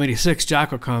 76,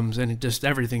 Jaco comes, and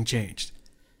everything changed.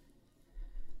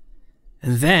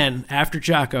 And then, after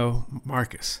Jaco,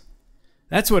 Marcus.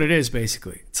 That's what it is,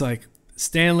 basically. It's like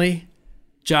Stanley,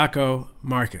 Jaco,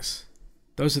 Marcus.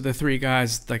 Those are the 3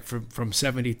 guys like from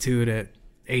 72 to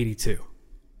 82.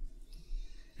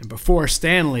 And before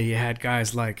Stanley, you had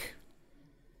guys like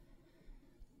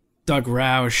Doug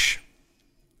Rausch,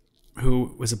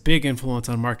 who was a big influence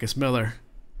on Marcus Miller,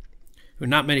 who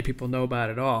not many people know about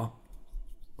at all.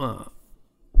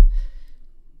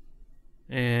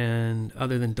 And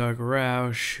other than Doug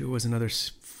Rausch, who was another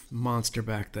monster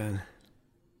back then.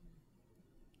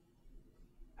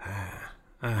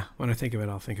 When I think of it,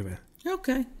 I'll think of it.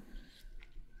 Okay.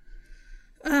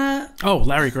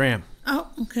 Larry Graham.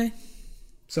 Oh, okay.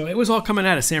 So it was all coming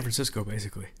out of San Francisco,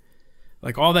 basically.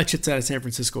 Like all that shit's out of San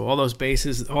Francisco. All those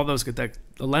basses, all those the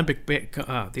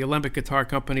Olympic guitar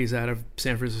companies out of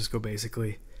San Francisco,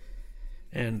 basically.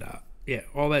 And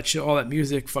all that shit, all that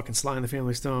music, fucking Sly and the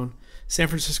Family Stone. San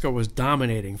Francisco was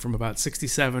dominating from about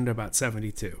 67 to about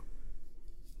 72.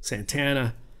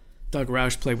 Santana, Doug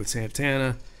Rausch played with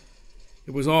Santana.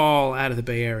 It was all out of the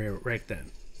Bay Area right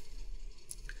then.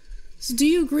 So do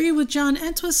you agree with John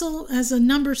Entwistle as a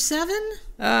number 7?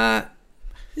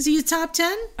 Is he a top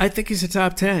 10? I think he's a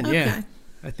top 10, okay. Yeah.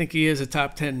 I think he is a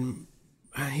top 10.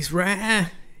 He's right.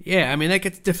 Yeah, I mean, that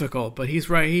gets difficult, but he's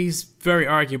right. He's very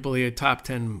arguably a top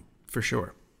 10 for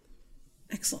sure.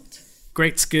 Excellent.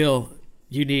 Great skill,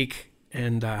 unique,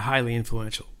 and highly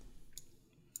influential.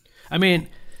 I mean,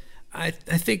 I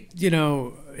think,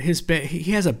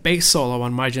 he has a bass solo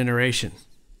on My Generation.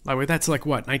 Like that's like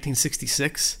what,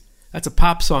 1966? That's a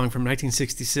pop song from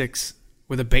 1966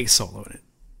 with a bass solo in it.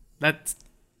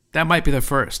 That might be the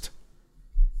first.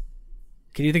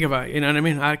 Can you think of you know what I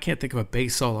mean? I can't think of a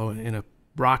bass solo in a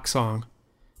rock song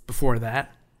before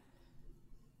that.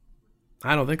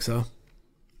 I don't think so.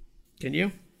 Can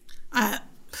you?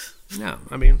 No.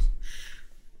 I mean,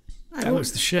 That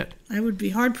was the shit. I would be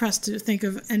hard-pressed to think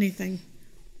of anything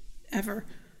ever.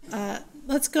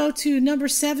 Let's go to number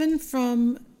 7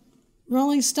 from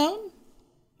Rolling Stone.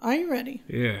 Are you ready?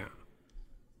 Yeah.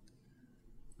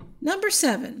 Number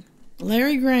 7,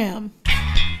 Larry Graham.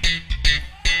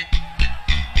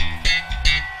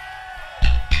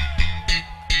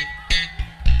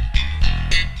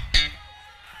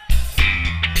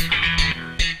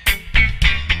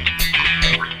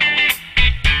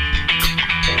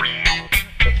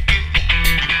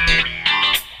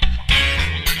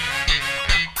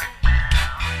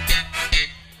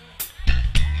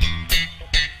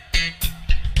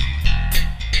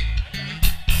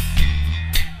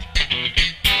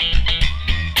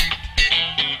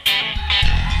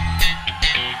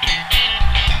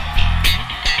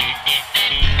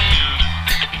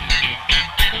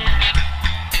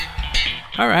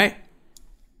 All right.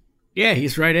 Yeah,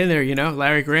 he's right in there,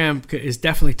 Larry Graham is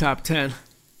definitely top 10.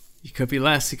 He could be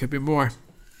less, he could be more.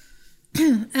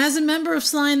 As a member of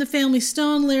Sly and the Family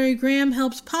Stone, Larry Graham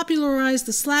helped popularize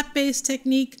the slap bass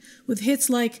technique with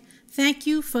hits like Thank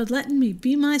You for Letting Me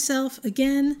Be Myself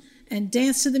Again and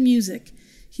Dance to the Music.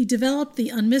 He developed the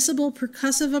unmissable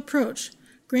percussive approach.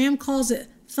 Graham calls it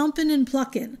thumpin' and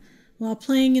pluckin', while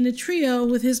playing in a trio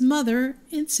with his mother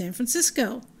in San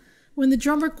Francisco. When the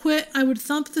drummer quit, I would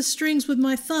thump the strings with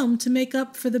my thumb to make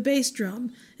up for the bass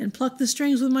drum, and pluck the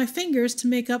strings with my fingers to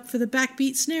make up for the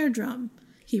backbeat snare drum,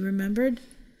 he remembered.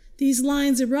 These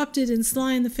lines erupted in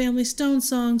Sly and the Family Stone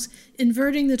songs,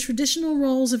 inverting the traditional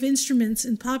roles of instruments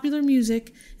in popular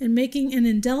music and making an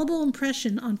indelible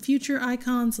impression on future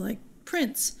icons like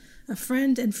Prince, a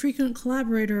friend and frequent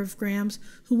collaborator of Graham's,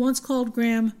 who once called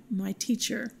Graham my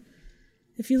teacher.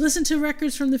 If you listen to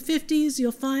records from the 50s,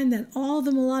 you'll find that all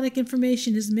the melodic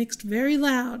information is mixed very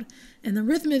loud, and the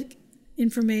rhythmic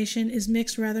information is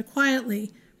mixed rather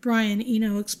quietly, Brian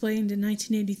Eno explained in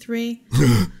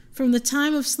 1983. From the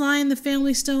time of Sly and the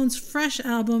Family Stone's Fresh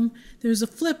album, there's a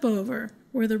flip over,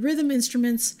 where the rhythm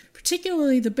instruments,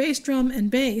 particularly the bass drum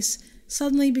and bass,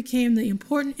 suddenly became the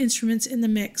important instruments in the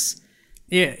mix.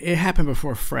 Yeah, it happened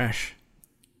before Fresh.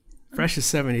 Fresh is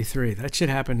 73. That shit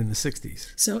happened in the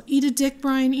 60s. So eat a dick,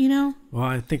 Brian Eno? Well,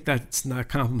 I think that's not a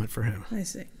compliment for him. I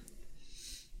see.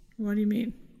 What do you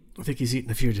mean? I think he's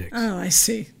eating a few dicks. Oh, I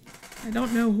see. I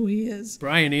don't know who he is.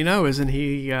 Brian Eno, isn't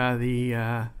he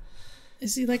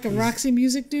Is he like a Roxy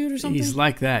Music dude or something? He's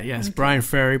like that, yes. Okay. Brian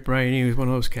Ferry, Brian Eno is one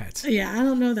of those cats. Yeah, I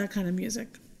don't know that kind of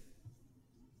music.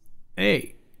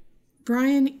 Hey.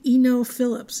 Brian Eno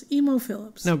Phillips. Emo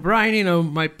Phillips. No, Brian Eno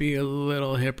might be a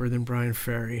little hipper than Brian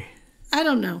Ferry. I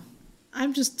don't know.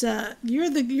 I'm just you're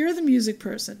the music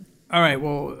person. All right.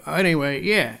 Well, anyway,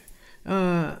 yeah.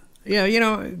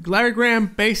 Larry Graham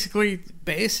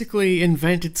basically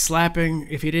invented slapping.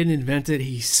 If he didn't invent it,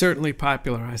 he certainly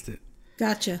popularized it.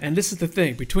 Gotcha. And this is the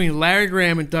thing: between Larry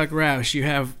Graham and Doug Roush, you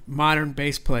have modern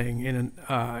bass playing, and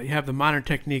you have the modern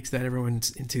techniques that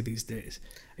everyone's into these days.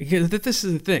 Because this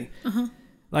is the thing: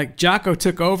 like Jocko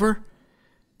took over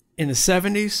in the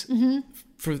 70s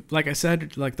for, like I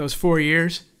said, like those 4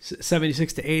 years,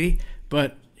 76 to 80.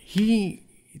 But he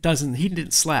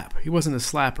didn't slap. He wasn't a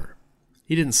slapper.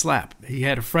 He didn't slap. He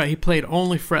had a fret. He played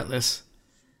only fretless.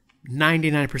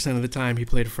 99% of the time, he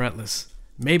played fretless.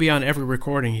 Maybe on every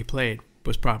recording he played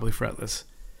was probably fretless.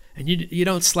 And you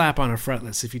don't slap on a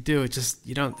fretless. If you do, it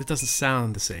doesn't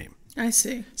sound the same. I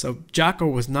see. So Jocko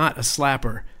was not a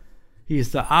slapper. He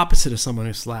is the opposite of someone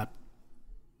who slapped.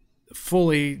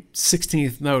 Fully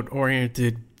 16th note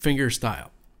oriented finger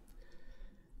style.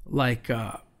 Like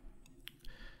Rocco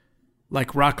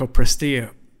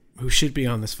Prestia, who should be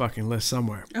on this fucking list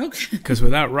somewhere. Okay. Because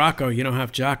without Rocco, you don't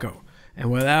have Jocko. And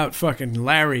without fucking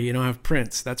Larry, you don't have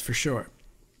Prince. That's for sure.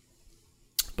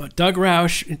 But Doug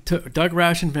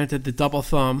Roush invented the double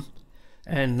thumb,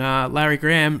 and Larry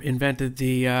Graham invented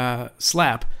the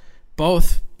slap,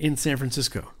 both in San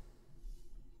Francisco.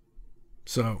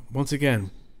 So, once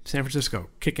again, San Francisco,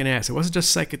 kicking ass. It wasn't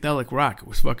just psychedelic rock. It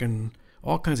was fucking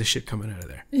all kinds of shit coming out of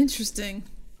there. Interesting.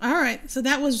 All right, so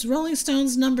that was Rolling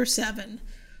Stones' number 7.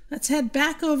 Let's head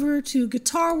back over to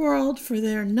Guitar World for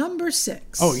their number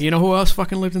 6. Oh, you know who else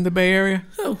fucking lived in the Bay Area?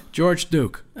 Who? George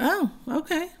Duke. Oh,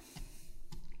 okay.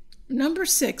 Number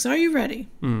 6. Are you ready?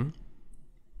 Mm-hmm.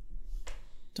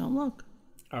 Don't look.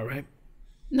 All right.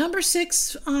 Number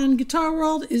 6 on Guitar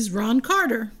World is Ron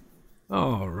Carter.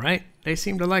 All right. They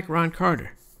seem to like Ron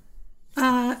Carter.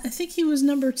 I think he was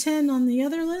number 10 on the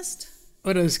other list.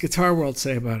 What does Guitar World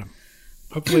say about him?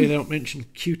 Hopefully they don't mention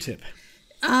Q-Tip.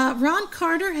 Ron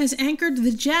Carter has anchored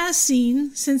the jazz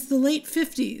scene since the late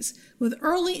 50s, with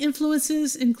early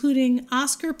influences including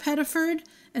Oscar Pettiford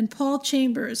and Paul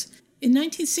Chambers. In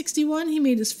 1961, he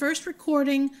made his first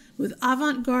recording with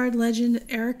avant-garde legend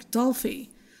Eric Dolphy.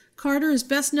 Carter is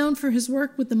best known for his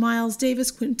work with the Miles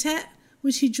Davis Quintet,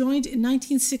 which he joined in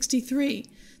 1963.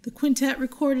 The quintet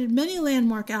recorded many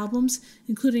landmark albums,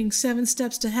 including Seven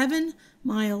Steps to Heaven,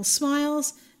 Miles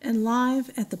Smiles, and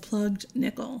Live at the Plugged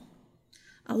Nickel.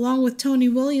 Along with Tony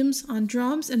Williams on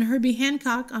drums and Herbie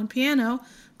Hancock on piano,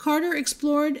 Carter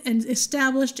explored and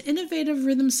established innovative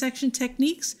rhythm section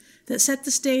techniques that set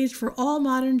the stage for all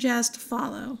modern jazz to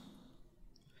follow.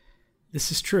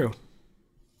 This is true.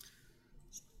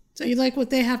 So you like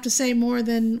what they have to say more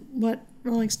than what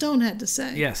Rolling Stone had to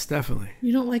say? Yes, definitely.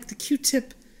 You don't like the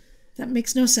Q-tip that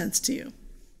makes no sense to you.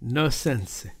 No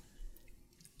sense.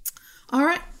 All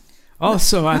right.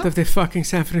 Also, out of the fucking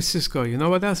San Francisco, you know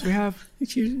what else we have?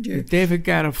 You're- David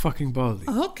Guetta fucking Baldy.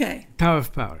 Okay. Tower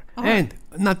of Power. All And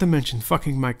not to mention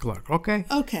fucking Mike Clark, okay?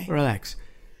 Okay. Relax.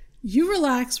 You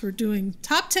relax. We're doing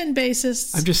top 10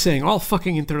 bassists. I'm just saying, all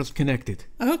fucking interconnected.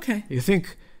 Okay. You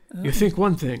think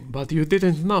one thing, but you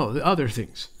didn't know the other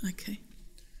things. Okay.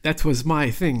 That was my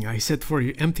thing. I said for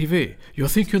you, MTV. You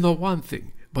think you know one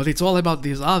thing, but it's all about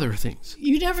these other things.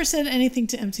 You never said anything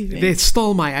to MTV. They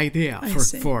stole my idea I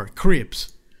see. for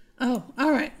Cribs. Oh, all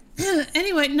right.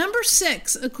 Anyway, number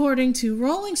 6, according to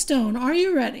Rolling Stone. Are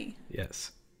you ready?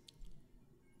 Yes.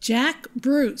 Jack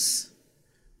Bruce.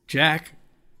 Jack.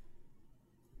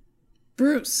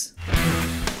 Bruce.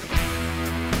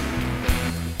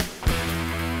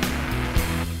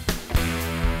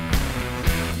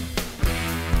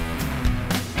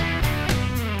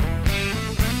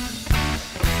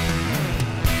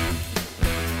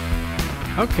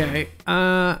 Okay.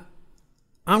 I'm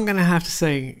going to have to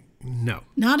say no.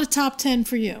 Not a top 10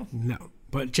 for you. No.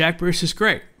 But Jack Bruce is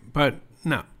great. But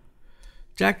no.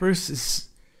 Jack Bruce is...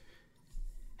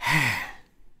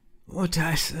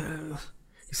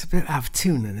 he's a bit out of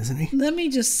tune then, isn't he? Let me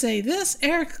just say this.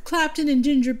 Eric Clapton and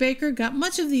Ginger Baker got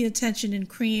much of the attention in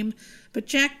Cream, but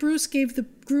Jack Bruce gave the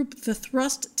group the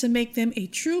thrust to make them a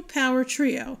true power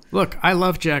trio. Look, I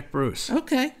love Jack Bruce.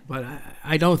 Okay. But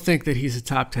I don't think that he's a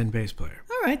top 10 bass player.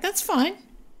 All right, that's fine.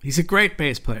 He's a great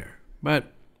bass player.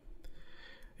 But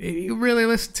you really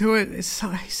listen to it,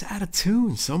 he's out of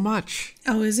tune so much.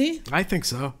 Oh, is he? I think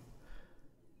so.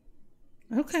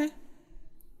 Okay.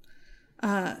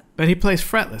 But he plays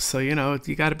fretless, so, you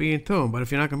got to be in tune. But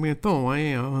if you're not going to be in tune,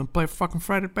 well, play fucking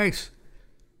fretted bass.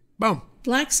 Boom.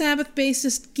 Black Sabbath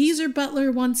bassist Geezer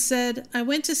Butler once said, "I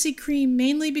went to see Cream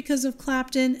mainly because of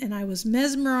Clapton, and I was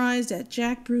mesmerized at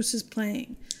Jack Bruce's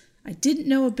playing. I didn't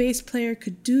know a bass player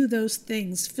could do those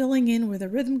things, filling in where the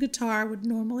rhythm guitar would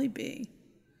normally be."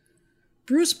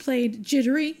 Bruce played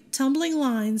jittery, tumbling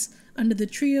lines under the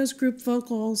trio's group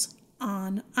vocals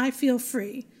on I Feel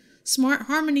Free, smart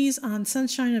harmonies on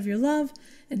Sunshine of Your Love,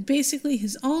 and basically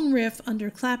his own riff under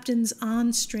Clapton's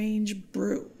On Strange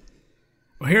Brew.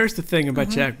 Well, here's the thing about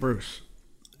Jack Bruce.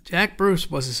 Jack Bruce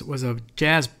was a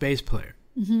jazz bass player.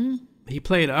 Mm-hmm. He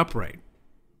played upright.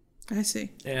 I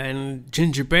see. And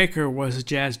Ginger Baker was a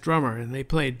jazz drummer, and they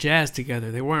played jazz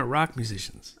together. They weren't rock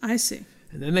musicians. I see.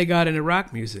 And then they got into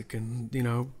rock music and,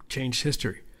 changed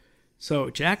history.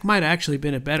 So Jack might have actually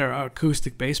been a better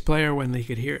acoustic bass player when they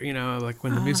could hear, like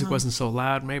when the music wasn't so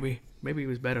loud. Maybe he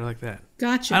was better like that.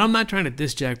 Gotcha. I'm not trying to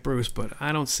diss Jack Bruce, but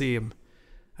I don't see him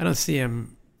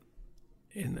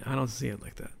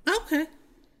like that. Okay.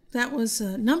 That was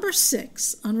number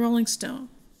 6 on Rolling Stone.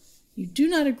 You do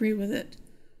not agree with it.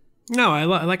 No,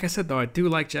 like I said, though, I do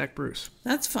like Jack Bruce.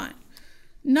 That's fine.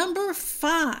 Number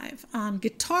 5 on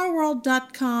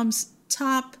GuitarWorld.com's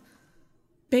top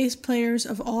bass players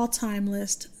of all time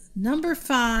list. Number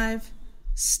 5,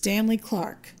 Stanley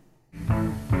Clarke.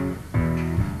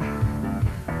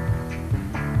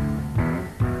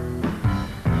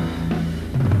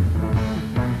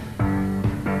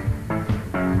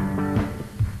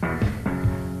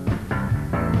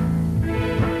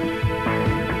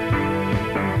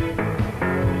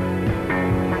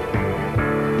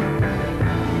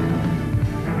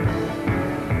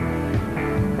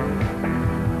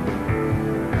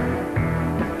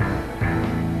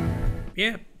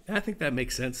 Yeah, I think that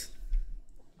makes sense.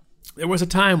 There was a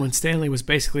time when Stanley was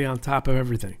basically on top of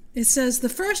everything. It says the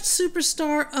first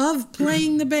superstar of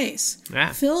playing the bass.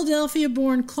 Ah.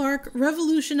 Philadelphia-born Clarke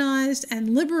revolutionized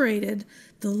and liberated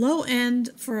the low end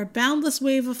for a boundless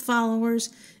wave of followers,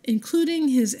 including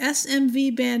his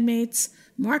SMV bandmates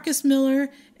Marcus Miller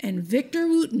and Victor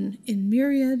Wooten in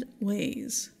myriad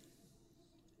ways.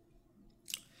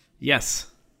 Yes,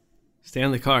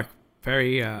 Stanley Clarke,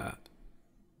 very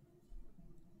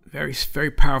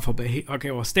powerful. But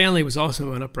Stanley was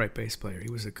also an upright bass player. He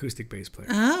was an acoustic bass player.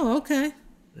 Oh, okay.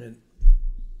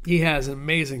 he has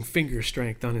amazing finger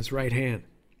strength on his right hand.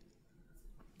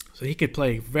 So he could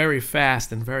play very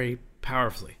fast and very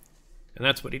powerfully. And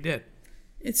that's what he did.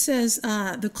 It says,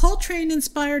 the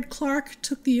Coltrane-inspired Clark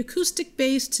took the acoustic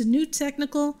bass to new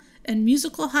technical and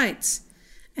musical heights,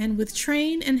 and with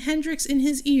Train and Hendrix in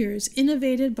his ears,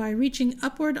 innovated by reaching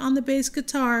upward on the bass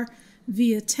guitar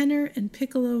via tenor and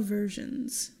piccolo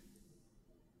versions.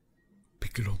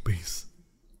 Piccolo bass.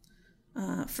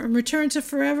 From Return to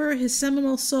Forever, his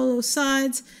seminal solo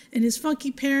sides, and his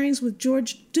funky pairings with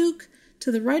George Duke,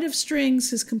 to the right of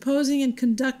strings, his composing and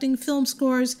conducting film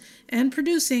scores and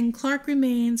producing, Clark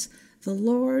remains the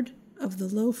lord of the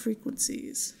low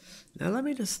frequencies. Now let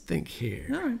me just think here.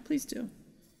 All right, please do.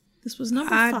 This was number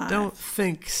 5. I don't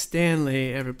think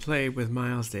Stanley ever played with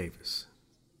Miles Davis.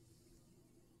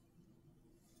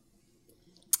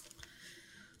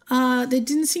 They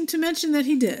didn't seem to mention that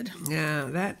he did. Yeah,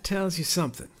 that tells you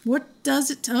something. What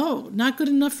does it? Not good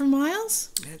enough for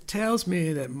Miles? It tells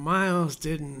me that Miles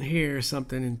didn't hear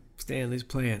something in Stanley's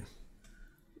playing.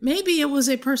 Maybe it was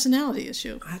a personality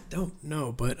issue. I don't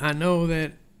know, but I know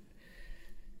that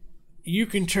you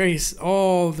can trace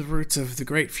all the roots of the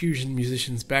great fusion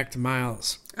musicians back to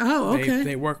Miles. Oh, okay.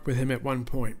 They worked with him at one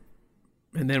point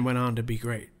and then went on to be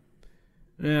great.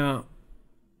 Now,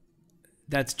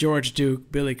 that's George Duke,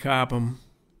 Billy Cobham,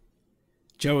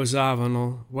 Joe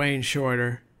Zawinul, Wayne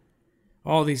Shorter,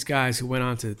 all these guys who went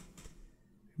on to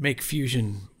make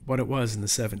fusion what it was in the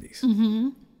 70s.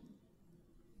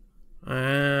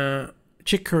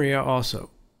 Chick Corea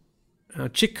also.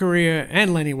 Chick Corea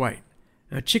and Lenny White.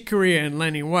 Now, Chick Corea and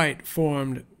Lenny White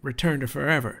formed Return to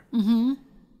Forever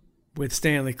with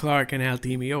Stanley Clarke and Al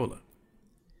Di Meola.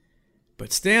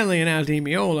 But Stanley and Al Di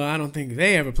Meola, I don't think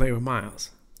they ever played with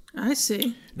Miles. I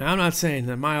see. Now, I'm not saying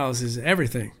that Miles is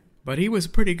everything, but he was a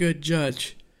pretty good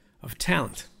judge of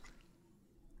talent.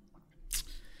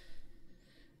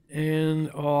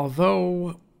 And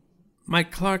although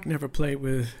Mike Clark never played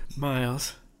with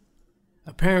Miles,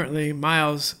 apparently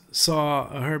Miles saw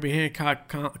a Herbie Hancock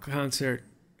concert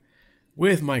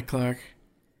with Mike Clark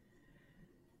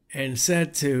and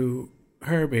said to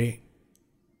Herbie,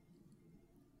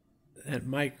 that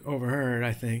Mike overheard,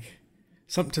 I think,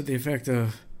 something to the effect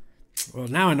of, well,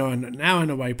 now I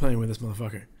know why you're playing with this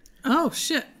motherfucker. Oh,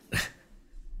 shit.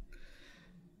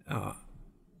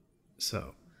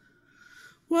 So,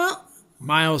 well,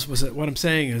 Miles was what I'm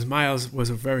saying is Miles was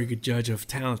a very good judge of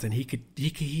talent, and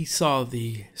he saw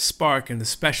the spark and the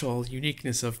special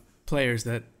uniqueness of players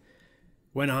that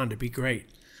went on to be great.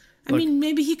 I mean,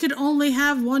 maybe he could only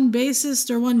have one bassist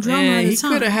or one drummer at a he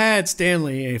time. could have had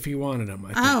Stanley if he wanted him.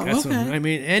 I think. Okay. I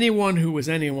mean, anyone who was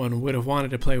anyone would have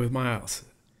wanted to play with Miles.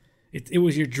 It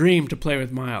was your dream to play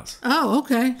with Miles. Oh,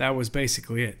 okay. That was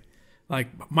basically it. Like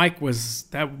Mike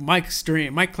Clark's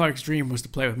dream was to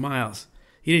play with Miles.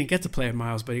 He didn't get to play with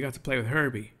Miles, but he got to play with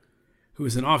Herbie, who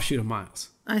was an offshoot of Miles.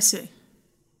 I see.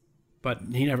 But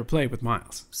he never played with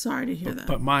Miles. Sorry to hear that.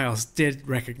 But Miles did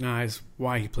recognize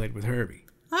why he played with Herbie.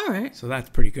 All right. So that's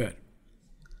pretty good.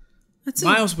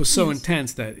 Miles was so yes.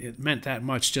 intense that it meant that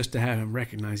much just to have him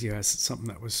recognize you as something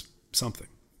that was something.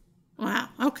 Wow.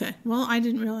 Okay. Well, I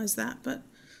didn't realize that, but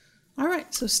all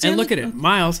right. So Stanley, and look at it.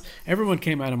 Miles, everyone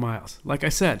came out of Miles. Like I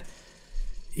said,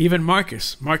 even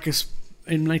Marcus. Marcus,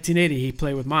 in 1980, he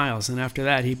played with Miles, and after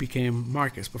that, he became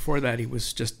Marcus. Before that, he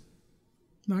was just...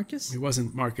 Marcus? He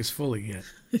wasn't Marcus fully yet.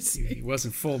 He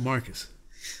wasn't full Marcus.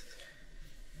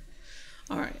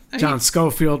 All right. John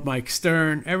Schofield, Mike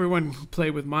Stern, everyone who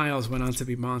played with Miles went on to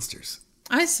be monsters.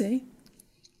 I see.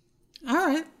 All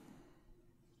right.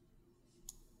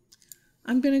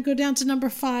 I'm going to go down to number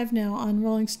 5 now on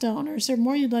Rolling Stone. Or is there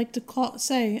more you'd like to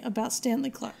say about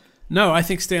Stanley Clarke? No, I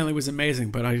think Stanley was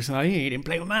amazing, but I just thought he didn't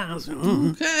play with Miles.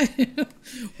 Okay.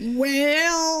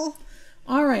 Well,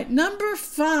 all right. Number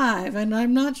 5, and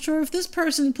I'm not sure if this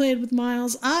person played with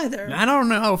Miles either. I don't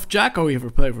know if Jocko ever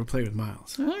played with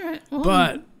Miles. All right. Well,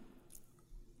 But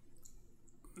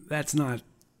that's not...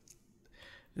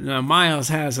 Now, Miles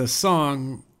has a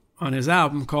song on his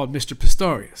album called Mr.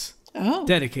 Pistorius. Oh.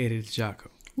 Dedicated to Jocko.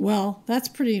 Well, that's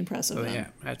pretty impressive. So, yeah,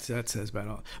 that says about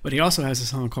all. But he also has a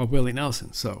song called Willie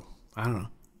Nelson, so I don't know.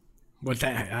 What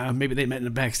that? Maybe they met in the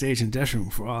backstage in Death Room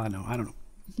for all I know. I don't know.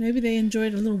 Maybe they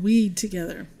enjoyed a little weed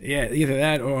together. Yeah, either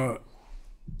that or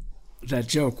that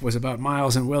joke was about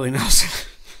Miles and Willie Nelson.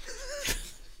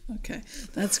 Okay,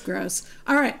 that's gross.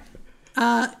 All right.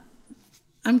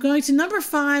 I'm going to number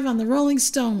 5 on the Rolling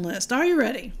Stone list. Are you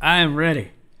ready? I am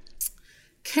ready.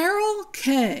 Carol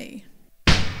Kaye.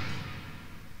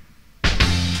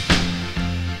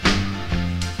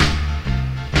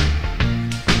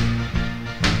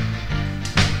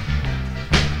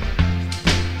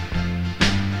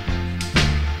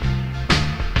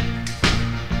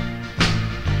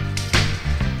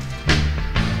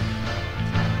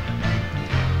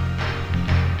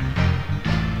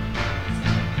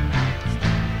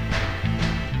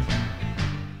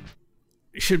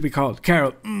 should be called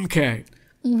Carol K.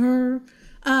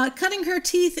 Cutting her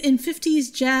teeth in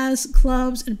 50s jazz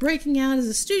clubs and breaking out as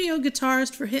a studio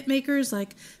guitarist for hitmakers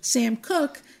like Sam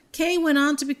Cooke, Kay went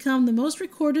on to become the most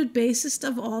recorded bassist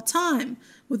of all time,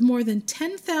 with more than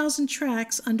 10,000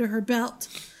 tracks under her belt.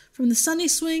 From the sunny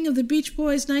swing of the Beach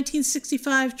Boys'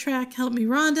 1965 track Help Me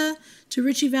Rhonda, to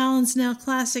Ritchie Valens' now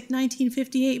classic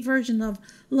 1958 version of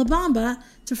La Bamba,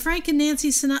 to Frank and Nancy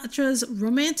Sinatra's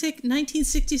romantic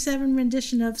 1967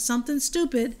 rendition of Something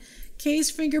Stupid, Kay's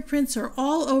fingerprints are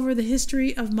all over the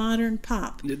history of modern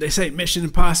pop. Did they say Mission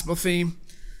Impossible theme?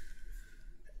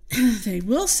 They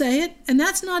will say it, and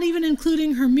that's not even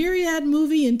including her myriad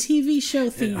movie and TV show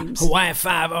themes. Hawaii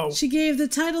Five-0. She gave the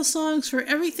title songs for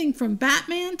everything from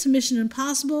Batman to Mission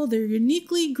Impossible their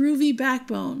uniquely groovy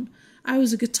backbone. I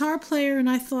was a guitar player and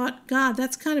I thought, God,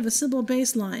 that's kind of a simple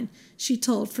bass line, she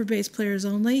told For Bass Players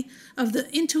Only, of the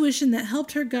intuition that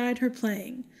helped her guide her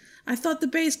playing. I thought the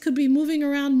bass could be moving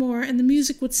around more and the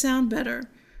music would sound better.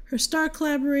 Her star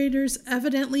collaborators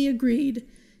evidently agreed.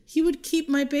 He would keep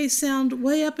my bass sound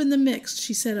way up in the mix,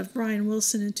 she said of Brian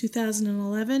Wilson in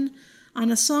 2011.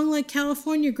 On a song like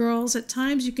California Girls, at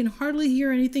times you can hardly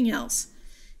hear anything else.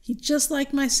 He just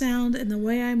liked my sound and the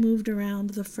way I moved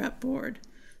around the fretboard.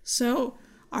 So,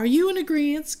 are you in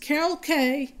agreement? Carol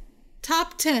Kay,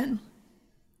 top 10.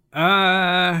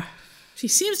 She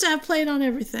seems to have played on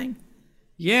everything.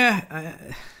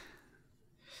 Yeah.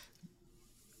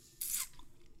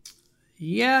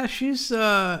 Yeah, she's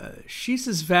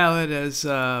as valid as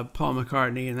Paul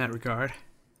McCartney in that regard.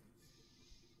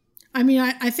 I mean,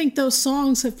 I think those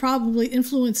songs have probably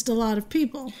influenced a lot of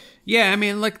people. Yeah, I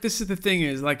mean, like, this is the thing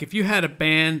is, like, if you had a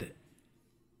band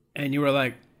and you were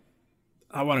like,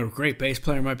 I want a great bass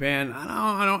player in my band,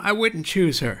 I wouldn't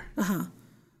choose her. Uh-huh.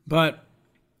 But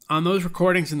on those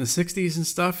recordings in the 60s and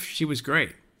stuff, she was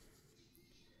great.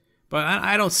 But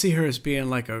I don't see her as being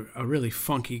like a really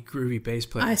funky, groovy bass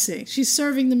player. I see. She's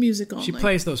serving the music only. She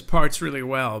plays those parts really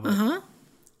well. But, uh-huh.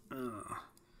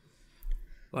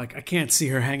 Like, I can't see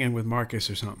her hanging with Marcus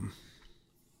or something.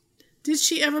 Did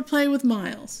she ever play with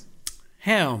Miles?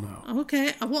 Hell no.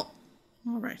 Okay. Well,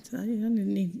 all right. I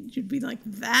didn't need you to be like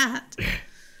that.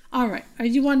 All right.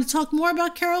 You want to talk more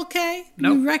about Carol Kay?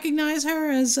 No. You recognize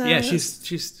her as... yeah,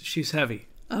 she's heavy.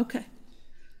 Okay.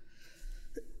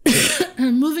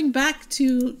 Moving back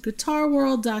to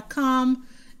GuitarWorld.com,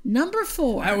 number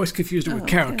 4. I always confused her with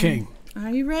Carole King. Are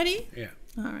you ready? Yeah.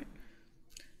 All right.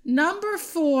 Number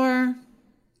 4,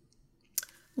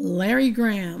 Larry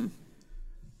Graham.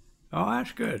 Oh,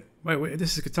 that's good. Wait,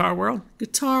 this is Guitar World?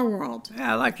 Guitar World.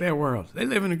 Yeah, I like their world. They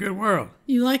live in a good world.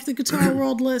 You like the Guitar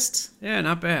World list? Yeah,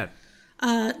 not bad.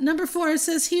 Number 4, it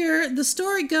says here, the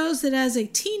story goes that as a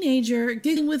teenager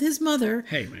giggling with his mother,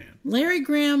 Hey, man. Larry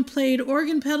Graham played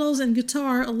organ pedals and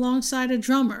guitar alongside a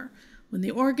drummer. When the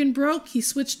organ broke, he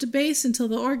switched to bass until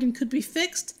the organ could be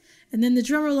fixed, and then the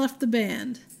drummer left the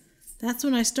band. That's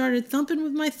when I started thumping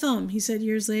with my thumb, he said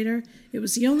years later. It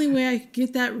was the only way I could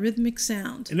get that rhythmic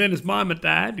sound. And then his mama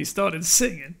died, and he started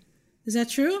singing. Is that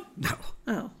true? No.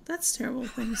 Oh, that's a terrible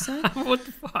thing to say. What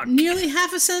the fuck? Nearly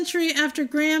half a century after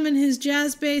Graham and his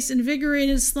jazz bass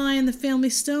invigorated Sly and the Family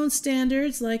Stone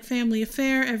standards like Family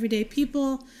Affair, Everyday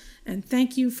People, and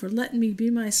Thank You for Letting Me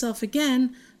Be Myself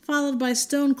Again, followed by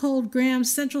Stone Cold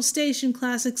Graham's Central Station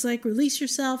classics like Release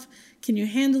Yourself, Can You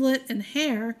Handle It, and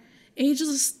Hair,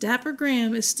 ageless Dapper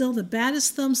Graham is still the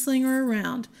baddest thumb slinger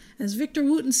around. As Victor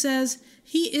Wooten says,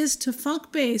 he is to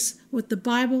funk bass what the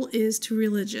Bible is to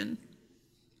religion.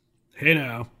 Hey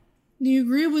now. Do you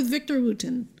agree with Victor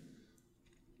Wooten?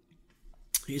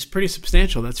 He's pretty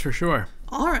substantial, that's for sure.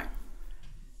 All right.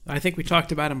 I think we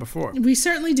talked about him before. We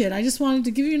certainly did. I just wanted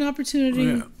to give you an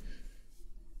opportunity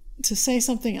to say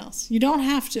something else. You don't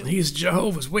have to. He's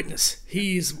Jehovah's Witness.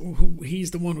 He's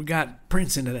the one who got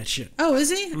Prince into that shit. Oh, is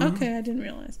he? Mm-hmm. Okay, I didn't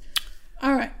realize.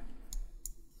 All right.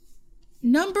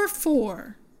 Number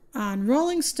 4 on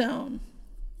Rolling Stone.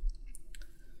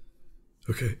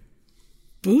 Okay.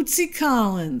 Bootsy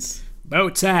Collins. Bow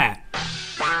tie.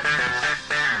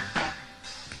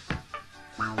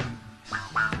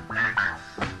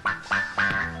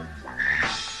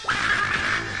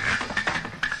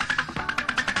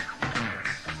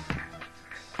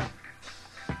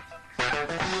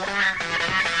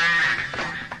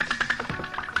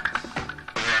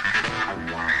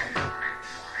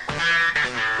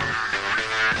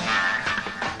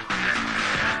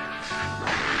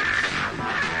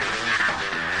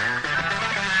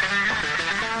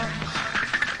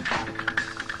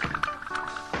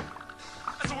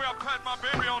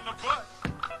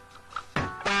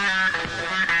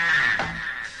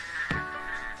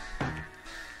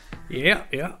 Yeah.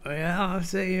 I'll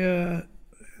say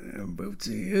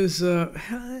Bootsy is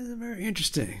very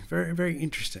interesting. Very, very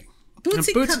interesting.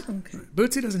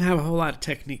 Bootsy doesn't have a whole lot of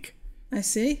technique. I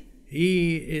see.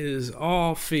 He is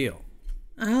all feel.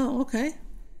 Oh, okay.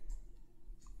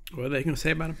 What are they going to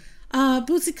say about him?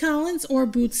 Bootsy Collins, or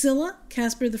Bootzilla,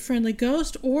 Casper the Friendly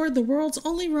Ghost, or the world's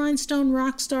only rhinestone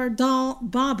rock star doll,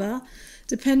 Baba,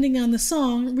 depending on the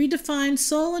song, redefined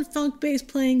soul and funk bass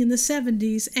playing in the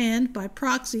 70s and, by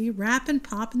proxy, rap and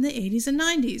pop in the 80s and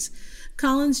 90s.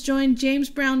 Collins joined James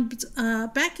Brown's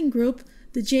backing group,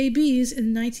 the JBs,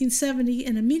 in 1970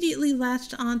 and immediately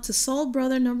latched on to Soul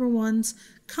Brother No. 1's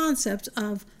concept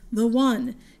of the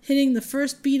one, hitting the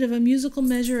first beat of a musical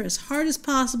measure as hard as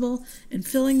possible and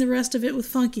filling the rest of it with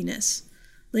funkiness.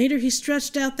 Later, he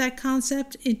stretched out that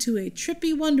concept into a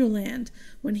trippy wonderland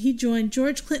when he joined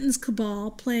George Clinton's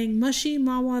cabal playing mushy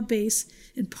mawa bass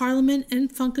in Parliament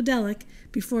and Funkadelic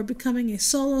before becoming a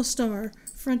solo star,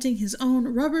 fronting his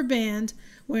own rubber band,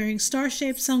 wearing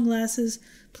star-shaped sunglasses,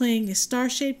 playing a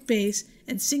star-shaped bass,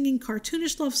 and singing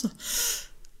cartoonish love songs.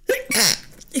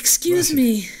 Excuse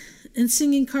me. And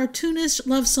singing cartoonish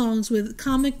love songs with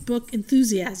comic book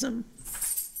enthusiasm.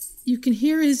 You can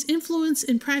hear his influence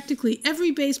in practically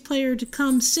every bass player to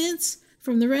come since,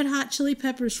 from the Red Hot Chili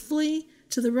Peppers' Flea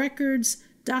to the records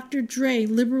Dr. Dre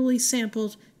liberally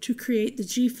sampled to create the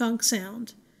G-Funk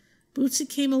sound. Bootsy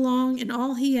came along and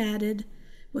all he added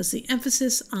was the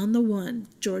emphasis on the one,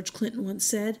 George Clinton once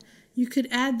said. You could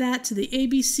add that to the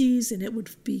ABCs and it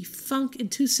would be funk in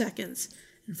 2 seconds.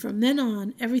 And from then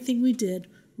on, everything we did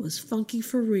was funky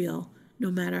for real, no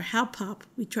matter how pop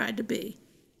we tried to be.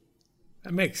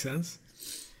 That makes sense.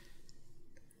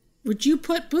 Would you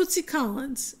put Bootsy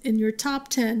Collins in your top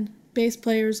 10 bass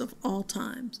players of all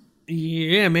time?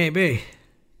 Yeah, maybe.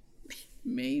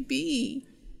 Maybe.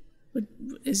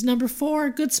 Is number 4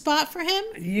 a good spot for him?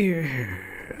 Yeah.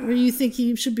 Or you think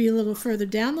he should be a little further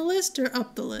down the list or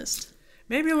up the list?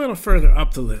 Maybe a little further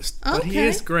up the list. Okay. But he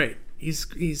is great.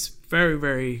 He's very,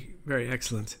 very, very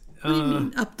excellent. What do you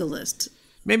mean up the list?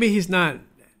 Maybe he's not.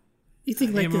 You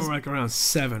think like more like around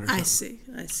 7 or something.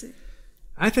 I see.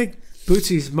 I think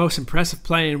Bootsy's most impressive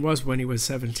playing was when he was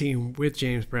 17 with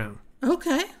James Brown.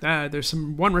 Okay. There's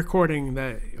one recording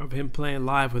of him playing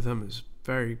live with him is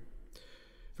very,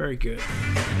 very good.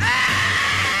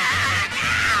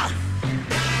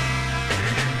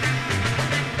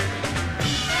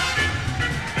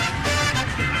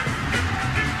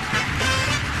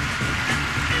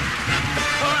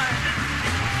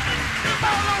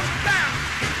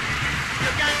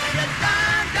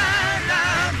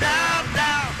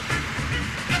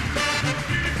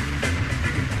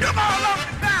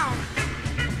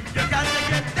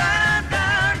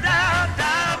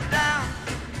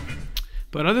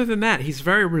 But other than that, he's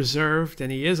very reserved,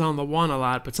 and he is on the one a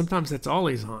lot, but sometimes that's all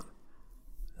he's on.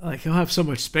 Like, he'll have so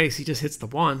much space, he just hits the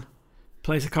one,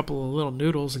 plays a couple of little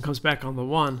noodles, and comes back on the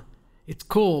one. It's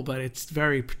cool, but it's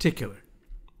very particular.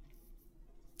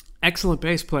 Excellent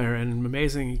bass player, and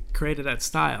amazing he created that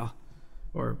style,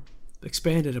 or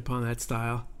expanded upon that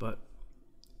style, but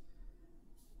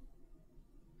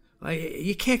like,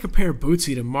 you can't compare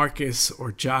Bootsy to Marcus,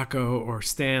 or Jocko, or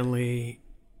Stanley,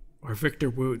 or Victor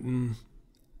Wooten.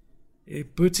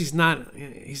 Bootsy's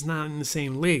he's not in the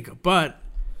same league, but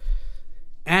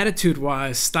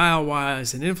attitude-wise,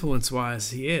 style-wise, and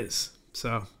influence-wise, he is.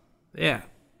 So, yeah.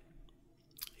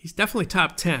 He's definitely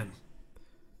top 10.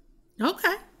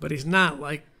 Okay. But he's not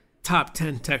like top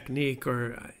 10 technique,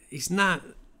 or he's not,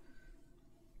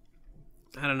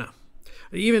 I don't know.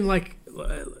 Even like,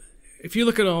 if you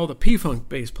look at all the P-Funk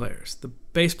bass players, the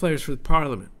bass players for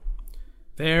Parliament,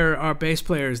 there are bass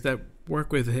players that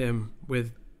work with him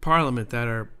with Parliament that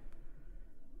are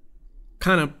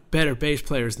kind of better bass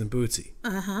players than Bootsy.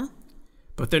 Uh-huh.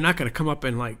 But they're not going to come up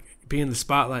and like be in the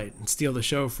spotlight and steal the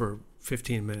show for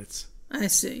 15 minutes. I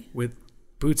see. With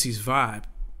Bootsy's vibe.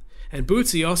 And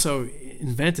Bootsy also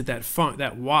invented that funk,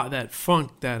 that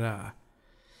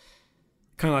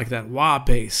kind of like that wah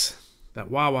bass,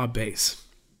 that wah-wah bass,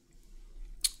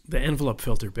 the envelope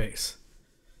filter bass.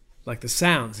 Like the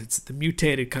sounds, it's the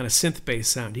mutated kind of synth bass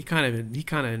sound. He kind of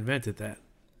invented that.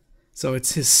 So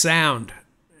it's his sound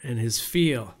and his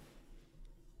feel.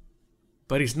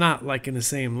 But he's not like in the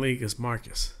same league as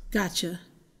Marcus. Gotcha.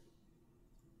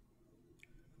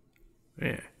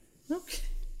 Yeah. Okay.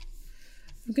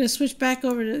 I'm going to switch back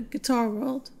over to Guitar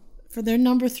World for their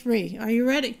number 3. Are you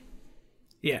ready?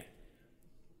 Yeah.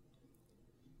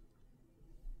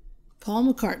 Paul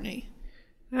McCartney.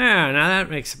 Yeah, now that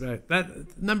makes that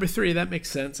number 3. That makes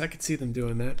sense. I could see them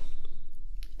doing that.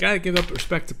 Gotta give up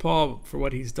respect to Paul for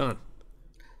what he's done.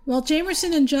 While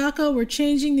Jamerson and Jocko were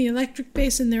changing the electric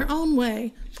bass in their own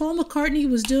way, Paul McCartney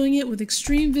was doing it with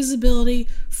extreme visibility,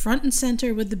 front and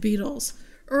center with the Beatles.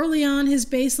 Early on, his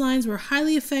bass lines were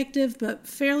highly effective but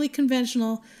fairly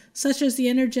conventional, such as the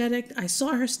energetic "I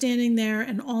Saw Her Standing There"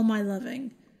 and "All My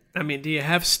Loving." I mean, do you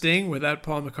have Sting without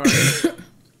Paul McCartney?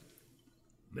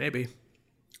 Maybe.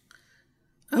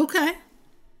 Okay.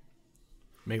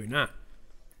 Maybe not.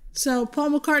 So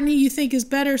Paul McCartney, you think, is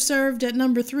better served at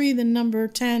number 3 than number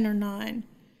 10 or 9?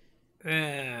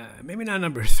 Maybe not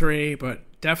number 3, but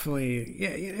definitely,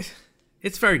 yeah,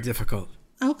 it's very difficult.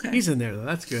 Okay. He's in there, though.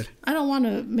 That's good. I don't want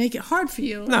to make it hard for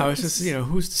you. No, it's just,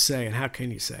 who's to say and how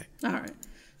can you say? All right.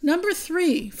 Number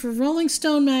 3 for Rolling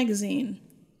Stone magazine,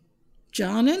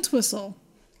 John Entwistle.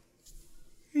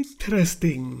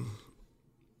 Interesting.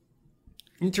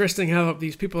 Interesting how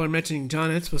these people are mentioning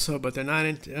John Entwistle, but they're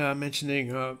not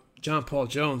mentioning John Paul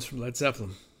Jones from Led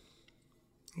Zeppelin.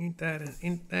 Ain't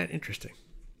that interesting?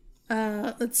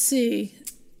 Let's see.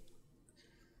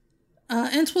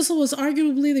 Entwistle was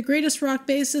arguably the greatest rock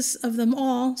bassist of them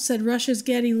all, said Rush's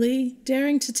Geddy Lee,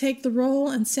 daring to take the role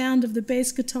and sound of the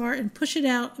bass guitar and push it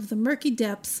out of the murky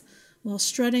depths while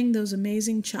strutting those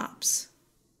amazing chops.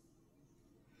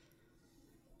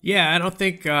 Yeah, I don't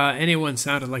think anyone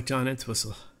sounded like John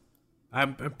Entwistle.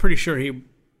 I'm pretty sure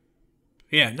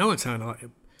no one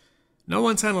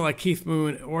sounded like Keith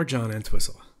Moon or John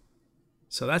Entwistle.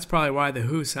 So that's probably why The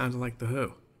Who sounded like The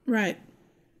Who. Right.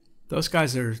 Those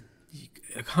guys are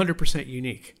 100%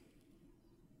 unique.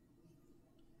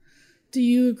 Do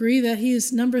you agree that he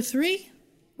is number 3?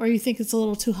 Or you think it's a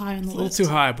little too high on the list? A little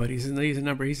too high, but he's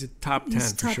a top 10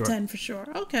 He's for top sure. 10 for sure.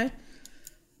 Okay.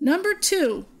 Number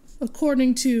 2,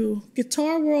 according to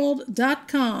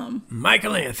GuitarWorld.com.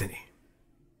 Michael Anthony.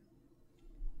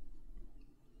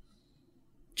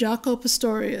 Jaco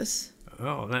Pastorius.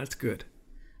 Oh, that's good.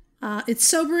 It's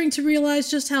sobering to realize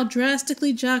just how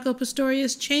drastically Jaco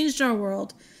Pastorius changed our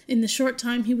world in the short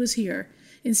time he was here.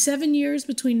 In 7 years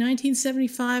between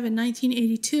 1975 and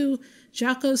 1982,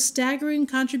 Jaco's staggering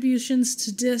contributions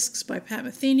to discs by Pat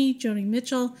Metheny, Joni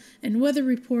Mitchell, and Weather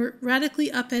Report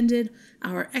radically upended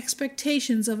our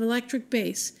expectations of electric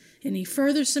bass, and he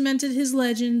further cemented his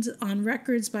legend on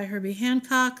records by Herbie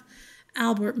Hancock,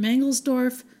 Albert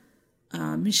Mangelsdorf,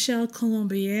 Michel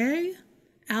Colombier,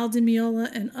 Al Di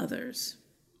Meola, and others.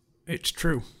 It's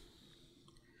true.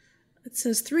 It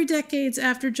says 3 decades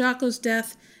after Jaco's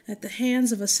death at the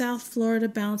hands of a South Florida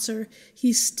bouncer,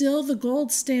 he's still the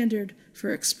gold standard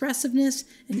for expressiveness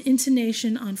and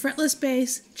intonation on fretless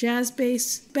bass, jazz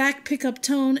bass, back pickup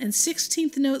tone, and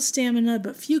 16th note stamina,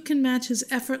 but few can match his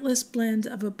effortless blend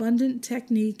of abundant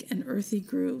technique and earthy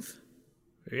groove.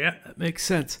 Yeah, that makes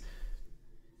sense.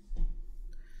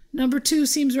 Number 2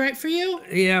 seems right for you?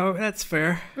 Yeah, well, that's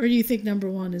fair. Or do you think number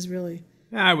 1 is really...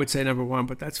 I would say number 1,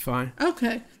 but that's fine.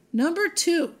 Okay. Number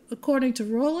 2, according to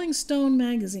Rolling Stone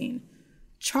magazine,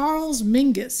 Charles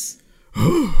Mingus.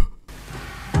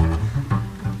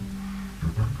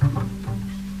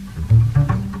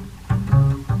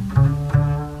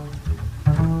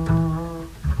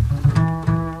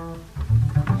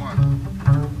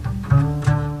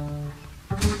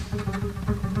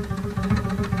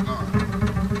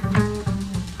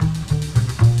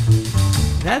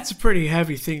 That's a pretty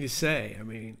heavy thing to say. I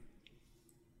mean,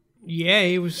 yeah,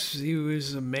 he was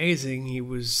amazing. He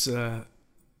was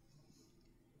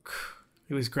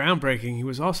groundbreaking. He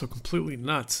was also completely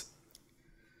nuts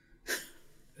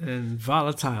and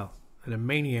volatile and a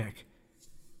maniac.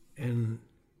 And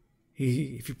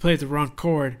if you played the wrong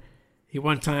chord, he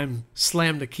one time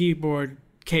slammed the keyboard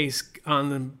case on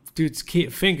the dude's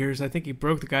fingers. I think he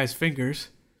broke the guy's fingers.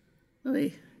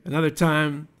 Oy. Another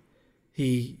time,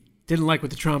 he didn't like what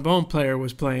the trombone player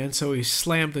was playing, so he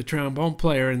slammed the trombone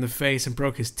player in the face and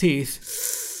broke his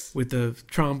teeth with the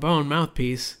trombone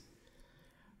mouthpiece.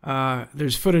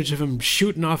 There's footage of him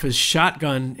shooting off his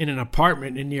shotgun in an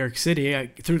apartment in New York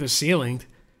City through the ceiling.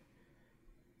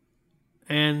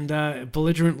 And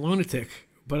belligerent lunatic.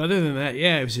 But other than that,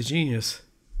 yeah, he was a genius.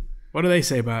 What do they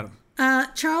say about him?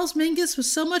 Charles Mingus was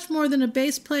so much more than a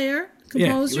bass player,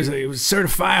 composer. Yeah, he was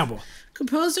certifiable.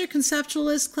 Composer,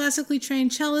 conceptualist, classically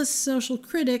trained cellist, social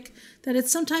critic, that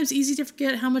it's sometimes easy to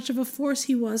forget how much of a force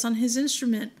he was on his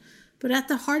instrument. But at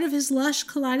the heart of his lush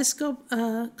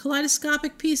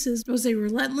kaleidoscopic pieces was a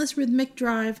relentless rhythmic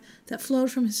drive that flowed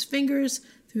from his fingers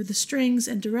through the strings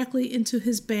and directly into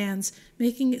his bands,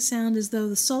 making it sound as though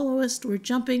the soloist were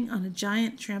jumping on a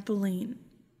giant trampoline.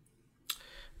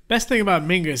 Best thing about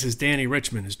Mingus is Danny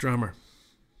Richmond, his drummer,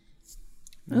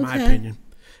 in my opinion.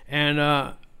 And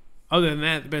other than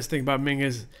that, the best thing about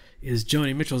Mingus is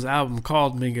Joni Mitchell's album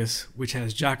called Mingus, which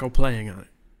has Jaco playing on it.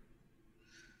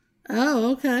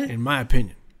 Oh, okay. in my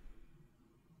opinion.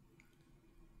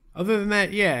 Other than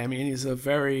that, yeah, I mean, he's a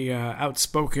very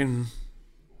outspoken.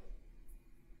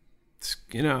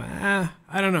 I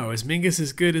don't know. Is Mingus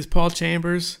as good as Paul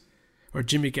Chambers or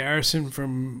Jimmy Garrison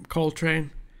from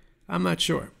Coltrane? I'm not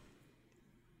sure.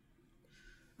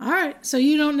 All right. So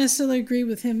you don't necessarily agree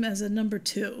with him as a number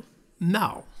 2.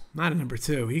 No, not a number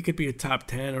 2. He could be a top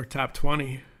 10 or top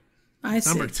 20. I see.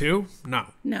 Number 2? No.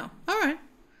 No. All right.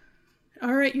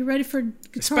 All right. You ready for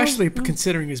guitar? Especially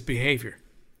considering his behavior.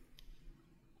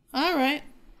 All right.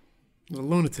 He's a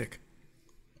lunatic.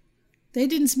 They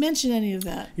didn't mention any of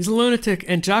that. He's a lunatic,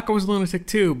 and Jocko was a lunatic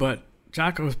too, but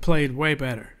Jocko was played way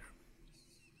better.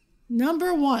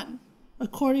 Number 1,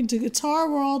 according to Guitar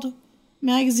World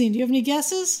magazine. Do you have any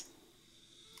guesses?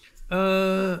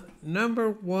 Number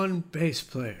 1 bass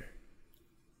player.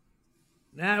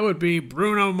 That would be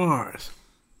Bruno Mars.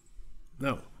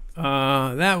 No.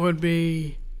 That would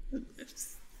be...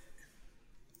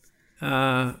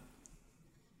 I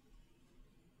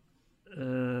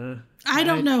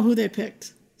don't know who they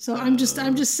picked. So I'm just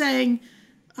saying,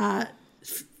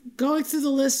 going through the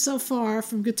list so far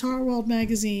from Guitar World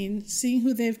magazine, seeing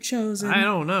who they've chosen. I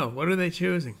don't know. What are they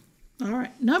choosing? All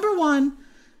right. Number 1,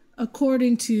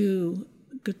 according to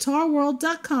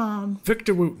GuitarWorld.com,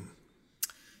 Victor Wooten.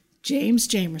 James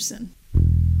Jamerson.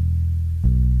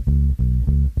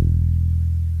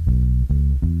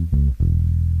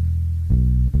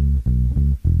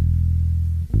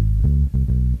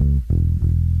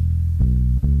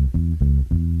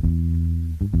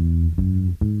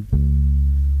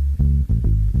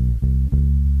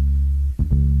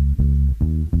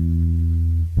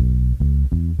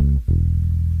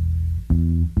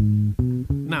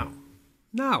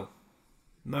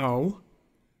 No.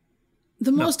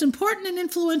 The most important and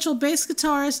influential bass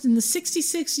guitarist in the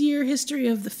 66-year history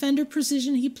of the Fender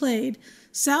Precision he played,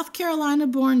 South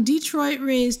Carolina-born,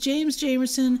 Detroit-raised James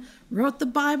Jamerson wrote the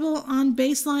Bible on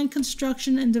bassline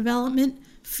construction and development,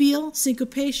 feel,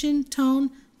 syncopation,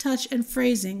 tone, touch, and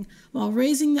phrasing, while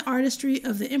raising the artistry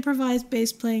of the improvised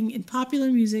bass playing in popular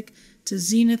music to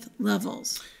zenith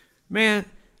levels. Man,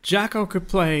 Jocko could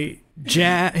play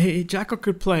jazz. Jocko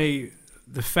could play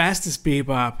the fastest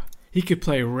bebop. He could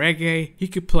play reggae. He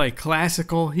could play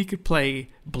classical. He could play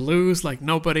blues like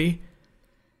nobody.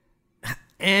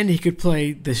 And he could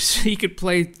play the shit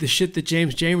that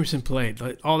James Jamerson played,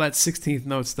 like all that 16th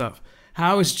note stuff.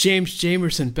 How is James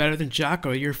Jamerson better than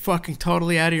Jocko? You're fucking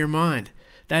totally out of your mind.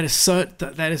 That is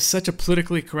such a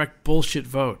politically correct bullshit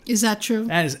vote. Is that true?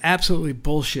 That is absolutely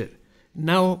bullshit.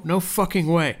 No fucking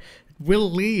way.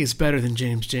 Will Lee is better than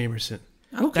James Jamerson.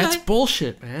 Okay. That's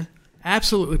bullshit, man.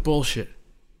 Absolutely bullshit.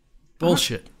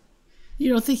 Bullshit.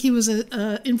 You don't think he was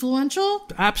influential?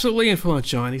 Absolutely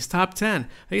influential, and he's top 10.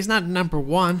 He's not number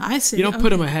 1. I see. You don't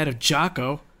put him ahead of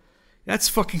Jocko. That's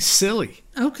fucking silly.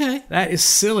 Okay. That is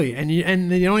silly. And you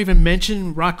don't even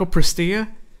mention Rocco Prestia?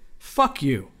 Fuck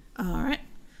you. All right.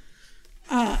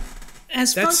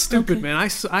 That's stupid, okay. Man.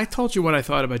 I told you what I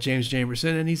thought about James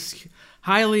Jamerson, and he's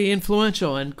highly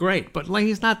influential and great, but like,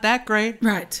 he's not that great.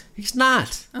 Right. He's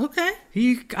not. Okay.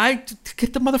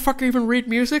 Could the motherfucker even read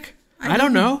music? I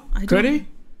don't know. Could he?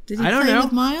 Did he play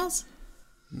with Miles?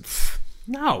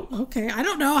 No. Okay, I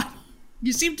don't know.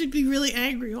 You seem to be really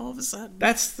angry all of a sudden.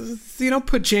 You don't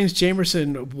put James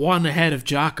Jamerson 1 ahead of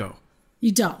Jocko.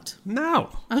 You don't? No.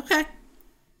 Okay.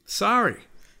 Sorry.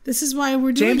 This is why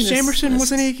we're doing James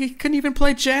Jamerson he couldn't even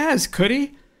play jazz, could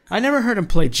he? I never heard him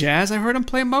play jazz. I heard him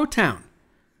play Motown.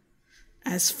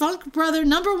 As funk brother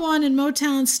number 1 in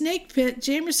Motown's Snake Pit,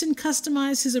 Jamerson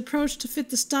customized his approach to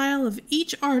fit the style of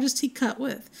each artist he cut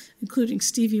with, including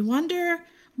Stevie Wonder,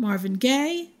 Marvin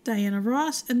Gaye, Diana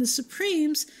Ross, and the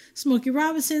Supremes, Smokey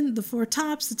Robinson, the Four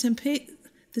Tops, the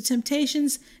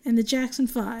Temptations, and the Jackson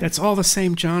 5. That's all the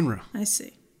same genre. I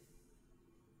see.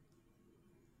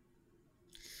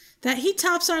 That he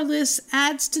tops our list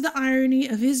adds to the irony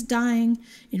of his dying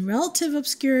in relative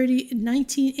obscurity in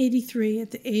 1983 at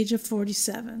the age of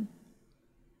 47.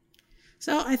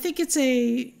 So I think it's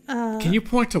a... Can you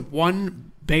point to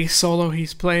one bass solo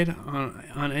he's played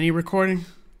on any recording?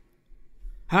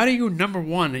 How do you number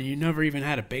 1 and you never even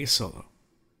had a bass solo?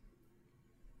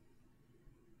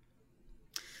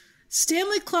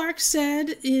 Stanley Clarke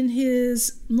said in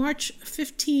his March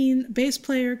 15 bass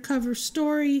player cover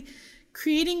story,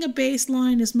 creating a bass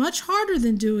line is much harder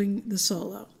than doing the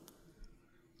solo.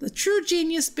 The true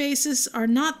genius bassists are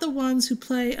not the ones who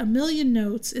play a million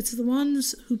notes. It's the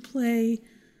ones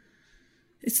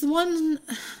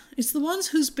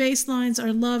whose bass lines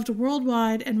are loved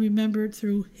worldwide and remembered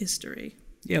through history.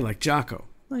 Yeah, like Jocko.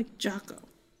 Like Jocko.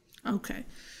 Okay.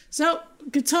 So,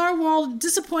 Guitar World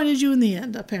disappointed you in the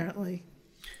end, apparently.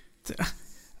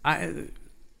 I.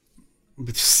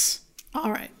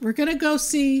 All right, we're going to go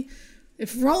see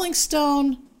if Rolling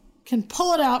Stone can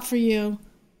pull it out for you,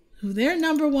 who their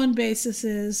number one bassist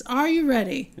is. Are you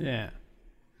ready? Yeah.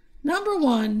 Number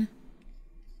one,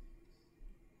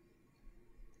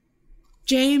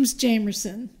 James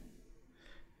Jamerson.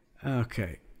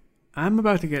 Okay. I'm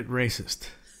about to get racist.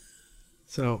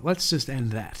 So let's just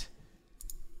end that.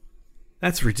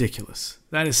 That's ridiculous.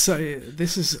 That is so.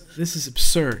 This is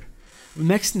absurd.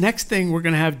 Next thing, we're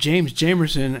gonna have James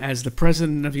Jamerson as the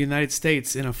president of the United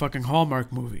States in a fucking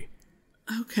Hallmark movie.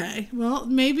 Okay, well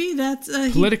maybe that's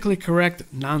Politically correct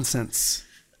nonsense.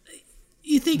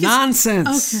 You think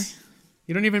nonsense? Okay.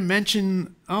 You don't even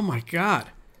mention. Oh my god,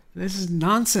 this is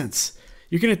nonsense.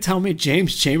 You're gonna tell me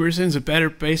James Jamerson's a better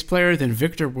bass player than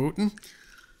Victor Wooten?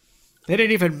 They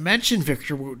didn't even mention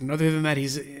Victor Wooten. Other than that,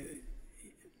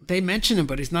 they mention him,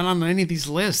 but he's not on any of these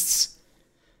lists.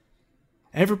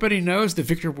 Everybody knows that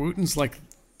Victor Wooten's like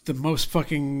the most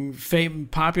fucking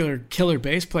popular killer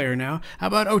bass player now. How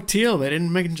about O'Teal? They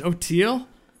didn't mention O'Teal?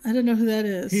 I don't know who that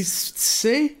is.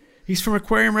 He's from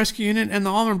Aquarium Rescue Unit and the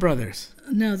Allman Brothers.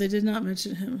 No, they did not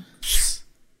mention him.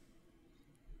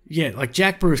 Yeah, like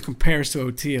Jack Bruce compares to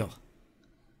O'Teal.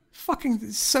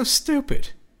 Fucking so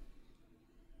stupid.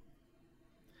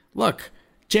 Look,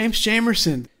 James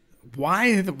Jamerson.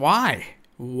 Why?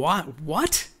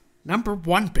 What? Number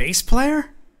one bass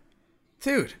player?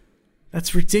 Dude,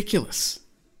 that's ridiculous.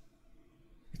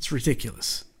 It's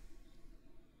ridiculous.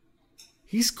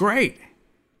 He's great.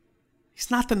 He's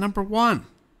not the number one.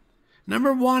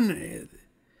 Number one...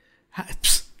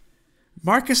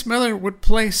 Marcus Miller would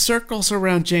play circles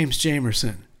around James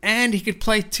Jamerson. And he could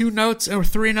play 2 notes or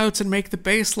 3 notes and make the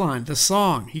bass line, the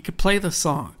song. He could play the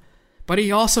song. But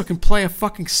he also can play a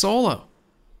fucking solo.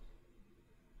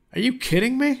 Are you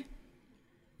kidding me?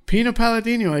 Pino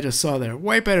Palladino I just saw there.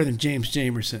 Way better than James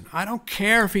Jamerson. I don't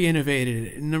care if he innovated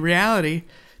it. In the reality,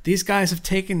 these guys have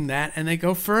taken that and they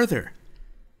go further.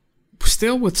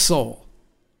 Still with soul.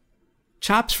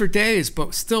 Chops for days,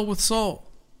 but still with soul.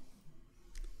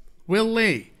 Will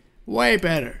Lee. Way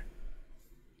better.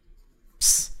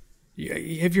 Psst.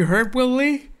 Have you heard Will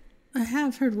Lee? I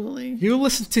have heard Will Lee. You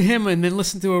listen to him and then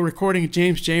listen to a recording of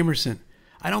James Jamerson.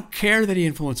 I don't care that he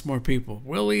influenced more people.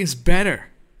 Will Lee is better.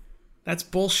 That's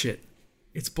bullshit.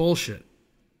 It's bullshit.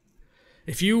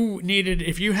 If you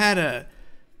had a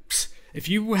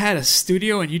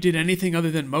studio and you did anything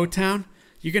other than Motown,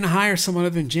 you're going to hire someone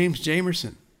other than James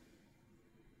Jamerson.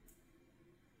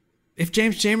 If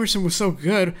James Jamerson was so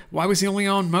good, why was he only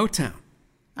on Motown?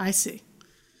 I see.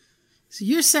 So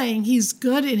you're saying he's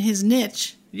good in his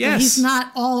niche. Yes. But he's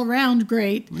not all around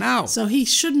great. No. So he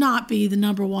should not be the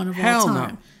number one of Hell all time.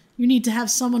 no. You need to have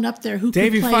someone up there who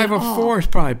Davey can play 504 is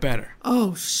probably better.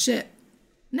 Oh, shit.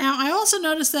 Now, I also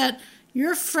noticed that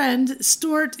your friend,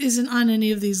 Stuart, isn't on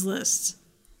any of these lists.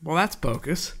 Well, that's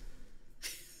bogus.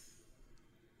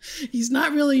 He's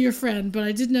not really your friend, but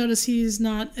I did notice he's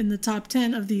not in the top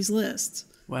 10 of these lists.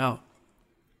 Well,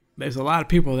 there's a lot of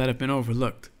people that have been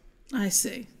overlooked. I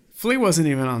see. Flea wasn't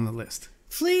even on the list.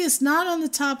 Flea is not on the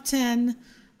top 10.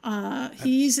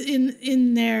 He's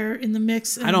in there in the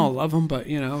mix. I don't love him, but,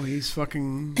 he's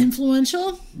fucking...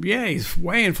 Influential? Yeah, he's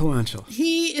way influential.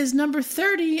 He is number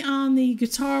 30 on the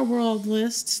Guitar World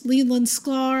list. Leland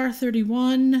Sklar,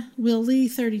 31. Will Lee,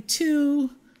 32.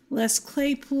 Les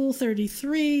Claypool,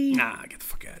 33. Nah, get the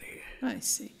fuck out of here. I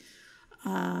see.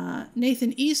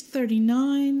 Nathan East,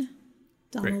 39.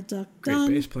 Donald Duck Dunn.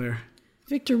 Great bass player.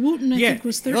 Victor Wooten, I think,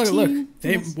 was 13. Look.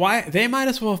 They might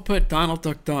as well have put Donald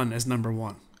Duck Dunn as number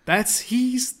one.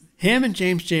 Him and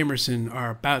James Jamerson are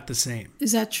about the same.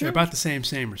 Is that true? They're about the same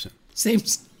Samerson. Same.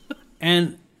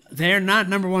 And they're not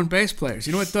number one bass players.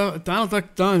 You know what? Donald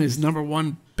Duck Dunn is number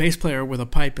one bass player with a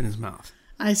pipe in his mouth.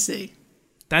 I see.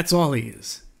 That's all he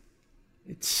is.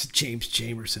 It's James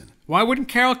Jamerson. Why wouldn't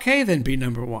Carol Kay then be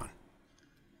number one?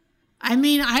 I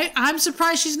mean, I'm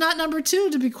surprised she's not number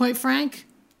 2, to be quite frank,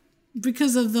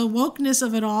 because of the wokeness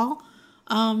of it all.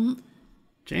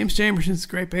 James Jamerson's a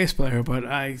great bass player, but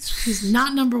he's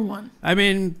not number 1. I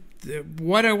mean,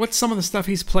 what's some of the stuff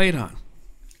he's played on?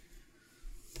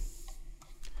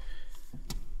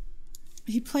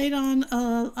 He played on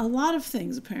a lot of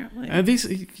things, apparently.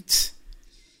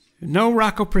 No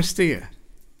Rocco Prestia.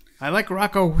 I like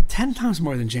Rocco 10 times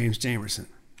more than James Jamerson.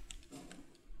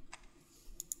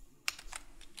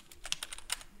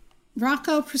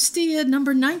 Rocco Prestia,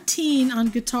 number 19 on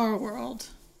Guitar World.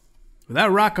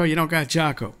 Without Rocco, you don't got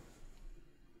Jocko.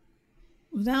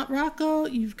 Without Rocco,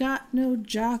 you've got no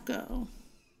Jocko.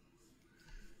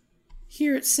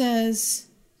 Here it says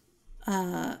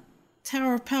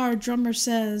Tower of Power drummer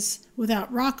says,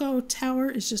 without Rocco, Tower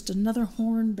is just another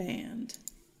horn band.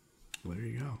 Well, there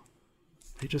you go.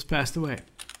 He just passed away.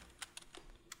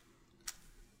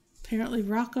 Apparently,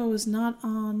 Rocco is not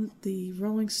on the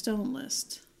Rolling Stone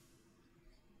list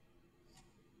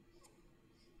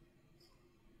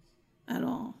at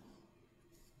all.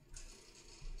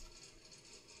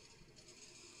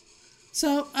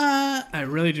 So, I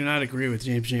really do not agree with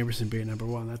James Jamerson being number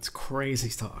one. That's crazy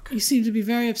talk. you seem to be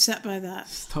very upset by that.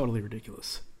 It's totally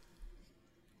ridiculous.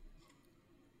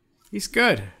 He's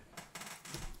good.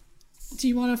 Do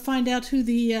you want to find out who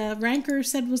the ranker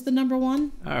said was the number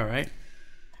one? All right.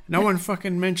 No one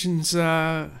fucking mentions,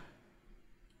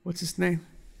 what's his name?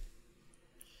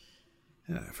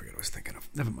 I forget what I was thinking of.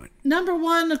 Never mind. Number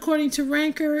one, according to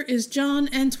Ranker, is John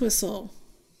Entwistle.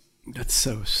 That's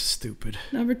so stupid.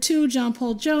 Number two, John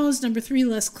Paul Jones. Number three,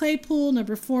 Les Claypool.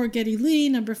 Number four, Geddy Lee.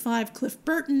 Number five, Cliff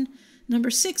Burton.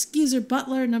 Number six, Geezer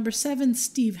Butler. Number seven,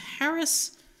 Steve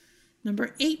Harris.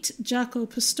 Number 8, Jaco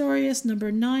Pastorius.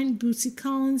 Number 9, Bootsy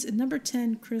Collins. And number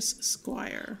 10, Chris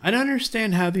Squire. I don't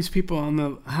understand how these people on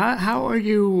the... How are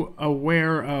you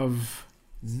aware of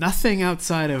nothing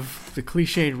outside of the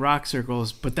cliched rock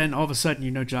circles, but then all of a sudden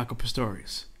you know Jaco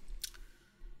Pastorius?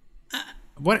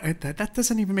 What? That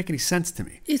doesn't even make any sense to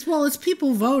me. It's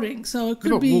people voting. So it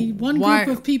could be one group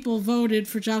of people voted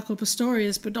for Jaco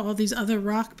Pastorius, but all these other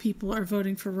rock people are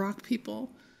voting for rock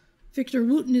people. Victor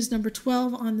Wooten is number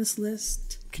 12 on this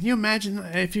list. Can you imagine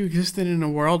if you existed in a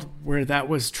world where that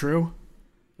was true?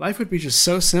 Life would be just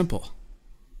so simple.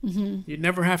 Mm-hmm. You'd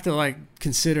never have to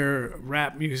consider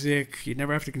rap music. You'd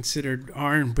never have to consider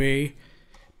R&B.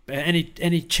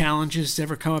 Any challenges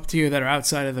ever come up to you that are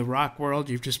outside of the rock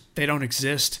world, they don't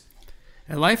exist.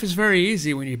 And life is very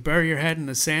easy when you bury your head in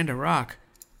the sand or rock.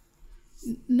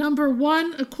 Number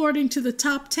one, according to the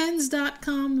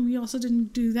top10s.com, we also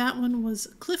didn't do that one, was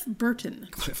Cliff Burton.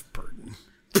 Cliff Burton.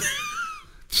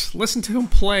 Listen to him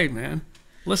play, man.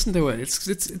 Listen to it.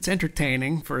 It's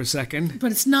entertaining for a second.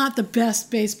 But it's not the best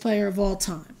bass player of all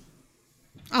time.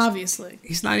 Obviously.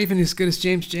 He's not even as good as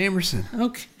James Jamerson.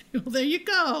 Okay. Well, there you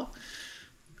go.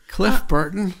 Cliff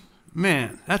Burton?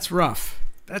 Man, that's rough.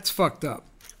 That's fucked up.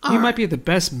 He might be the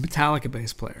best Metallica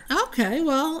bass player. Okay,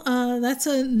 well, that's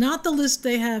not the list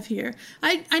they have here.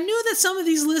 I knew that some of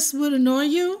these lists would annoy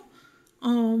you.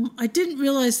 I didn't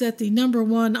realize that the number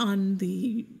one on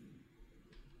the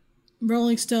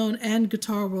Rolling Stone and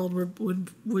Guitar World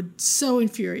would so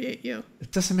infuriate you.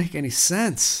 It doesn't make any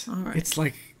sense. All right. It's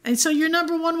like... And so your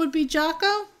number one would be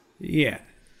Jaco? Yeah.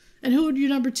 And who would your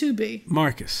number two be?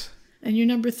 Marcus. And your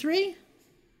number three?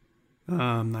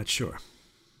 I'm not sure.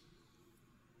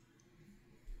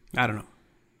 I don't know.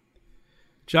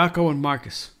 Jaco and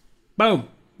Marcus. Boom.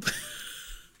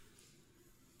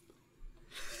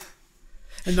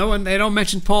 And they don't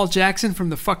mention Paul Jackson from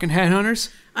the fucking Headhunters?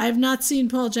 I have not seen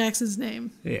Paul Jackson's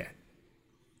name. Yeah.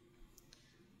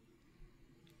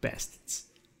 Bastards.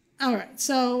 All right.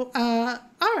 So, all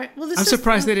right. Well, I'm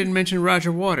surprised they didn't mention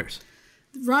Roger Waters.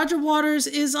 Roger Waters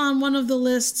is on one of the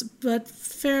lists, but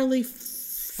fairly...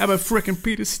 How about frickin'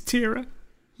 Peter Cetera?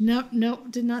 Nope.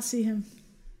 Did not see him.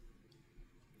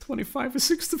 25 or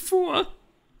 6 to 4.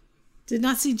 Did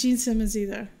not see Gene Simmons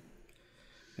either.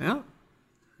 Yeah.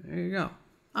 There you go.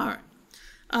 All right.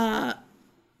 How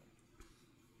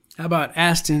about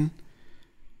Aston,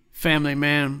 Family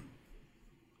Man?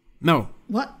 No.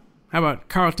 What? How about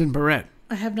Carlton Barrett?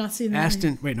 I have not seen that.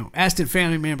 Aston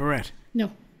Family Man Barrett.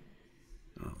 No.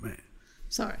 Oh, man.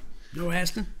 Sorry. No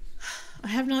Aston? I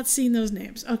have not seen those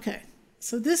names. Okay.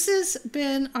 So this has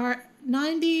been our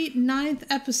 99th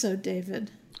episode, David.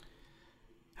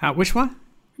 Which one?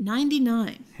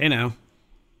 99. Hey, now.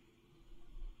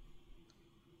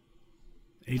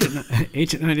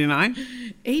 Agent 99?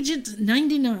 Agent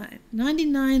 99.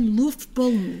 99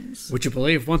 Luftballons. Would you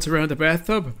believe once around the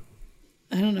bathtub?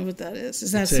 I don't know what that is.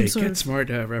 Is that It's some a sort Get of... Smart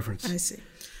reference. I see.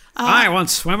 I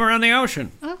once swam around the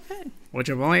ocean. Okay. Would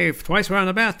you believe twice around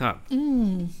the bathtub?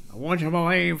 Would you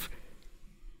believe...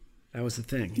 That was the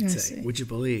thing. He'd say, see. would you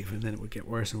believe? And then it would get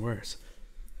worse and worse.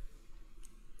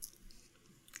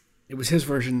 It was his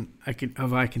version I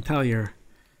can tell you're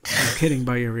I'm kidding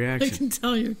by your I reaction. can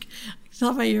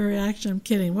tell by your reaction. I'm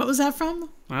kidding. What was that from?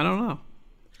 I don't know.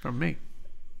 From me.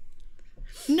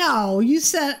 No, you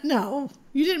said... No,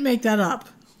 you didn't make that up.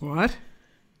 What?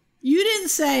 You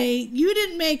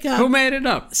didn't make up... Who made it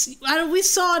up? We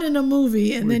saw it in a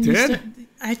movie. And We then did?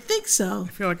 I think so.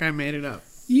 I feel like I made it up.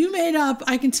 You made up,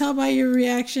 I can tell by your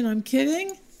reaction, I'm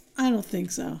kidding? I don't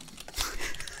think so.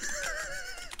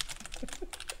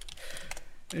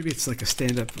 Maybe it's like a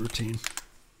stand-up routine.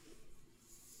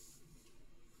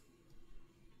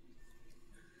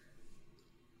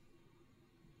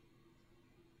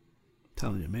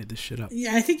 telling you, I made this shit up.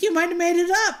 Yeah, I think you might have made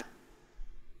it up.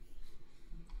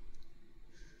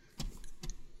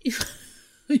 You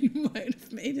might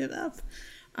have made it up.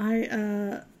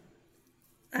 I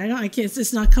can't.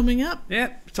 It's not coming up.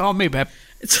 Yeah, it's all me, babe.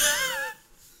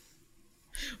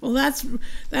 Well, that's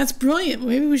brilliant.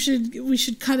 Maybe we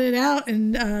should cut it out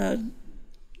and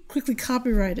quickly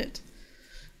copyright it.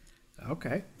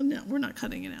 Okay. No, we're not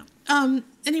cutting it out.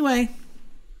 Anyway,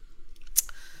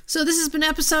 so this has been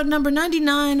episode number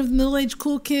 99 of the Middle Age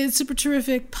Cool Kids Super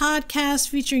Terrific podcast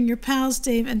featuring your pals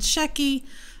Dave and Shecky.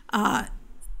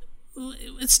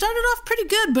 It started off pretty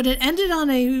good, but it ended on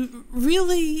a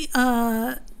really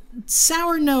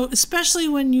sour note, especially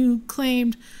when you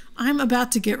claimed, I'm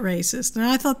about to get racist. And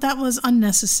I thought that was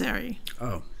unnecessary.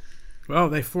 Oh. Well,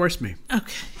 they forced me.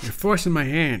 Okay. You're forcing my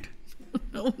hand.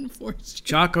 No one forced you.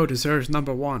 Jocko deserves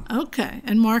number 1. Okay.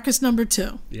 And Marcus number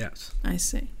 2. Yes. I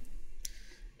see.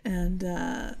 And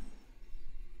no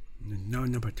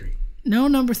number 3. No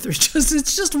number 3.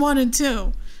 It's just 1 and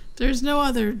 2. There's no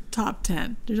other top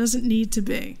 10. There doesn't need to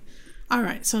be. All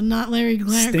right, so not Larry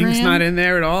Graham. Sting's not in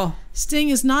there at all? Sting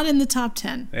is not in the top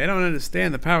 10. They don't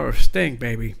understand the power of Sting,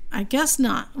 baby. I guess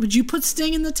not. Would you put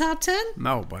Sting in the top 10?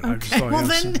 No, but Okay, I just thought, well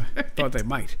then, thought they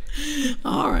might.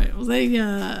 All right, well they,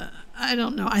 I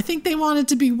don't know. I think they wanted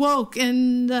to be woke,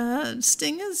 and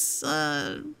Sting is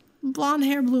blonde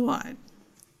hair, blue eyed.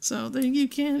 So there you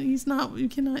cannot.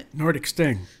 Nordic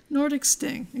Sting. Nordic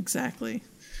Sting, exactly.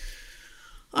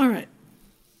 All right.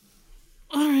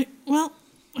 Well,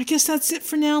 I guess that's it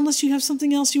for now, unless you have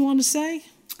something else you want to say.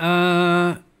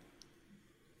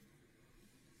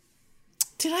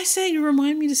 Did I say to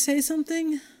remind me to say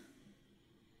something?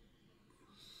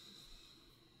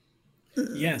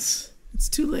 Yes. It's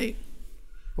too late.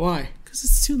 Why? Because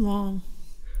it's too long.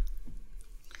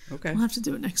 Okay. We'll have to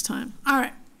do it next time. All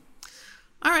right.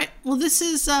 Well, this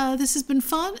has been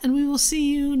fun, and we will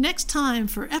see you next time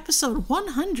for episode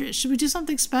 100. Should we do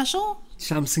something special?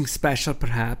 Something special,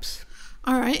 perhaps.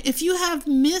 All right. If you have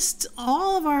missed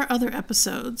all of our other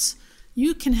episodes,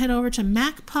 you can head over to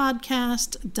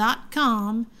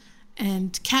macpodcast.com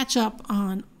and catch up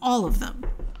on all of them.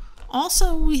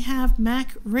 Also, we have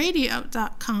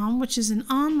macradio.com, which is an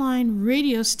online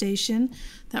radio station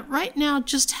that right now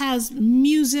just has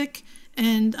music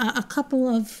and a couple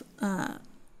of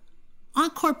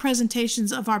encore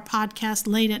presentations of our podcast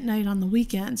late at night on the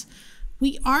weekends.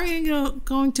 We are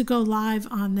going to go live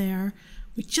on there.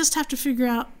 We just have to figure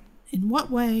out in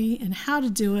what way and how to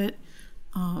do it.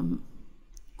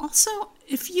 Also,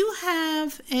 if you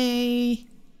have a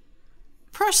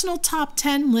personal top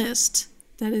 10 list,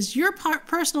 that is your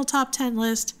personal top 10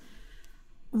 list,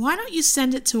 why don't you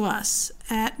send it to us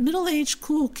at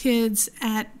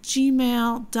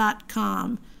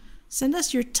middleagecoolkids@gmail.com. Send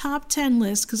us your top 10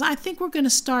 list, because I think we're going to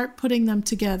start putting them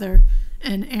together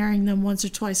and airing them once or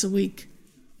twice a week.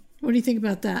 What do you think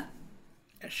about that?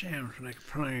 That sounds like a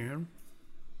plan.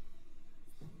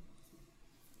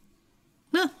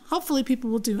 Well, hopefully people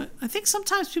will do it. I think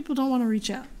sometimes people don't want to reach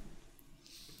out.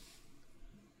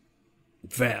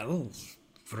 Well,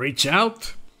 reach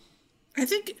out. I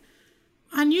think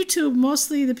on YouTube,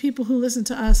 mostly the people who listen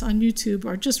to us on YouTube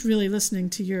are just really listening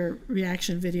to your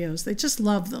reaction videos. They just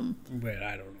love them. Well,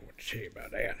 I don't know what to say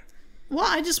about that. Well,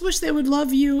 I just wish they would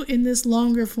love you in this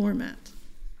longer format.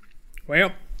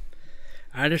 Well,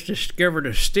 I just discovered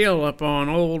a still up on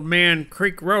Old Man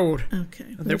Creek Road.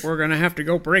 Okay. I think we're going to have to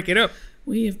go break it up.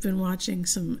 We have been watching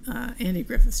some Andy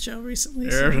Griffith show recently.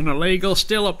 There's an illegal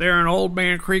still up there on Old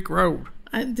Man Creek Road.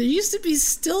 There used to be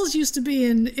stills used to be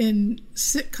in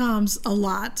sitcoms a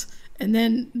lot, and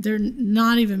then they're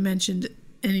not even mentioned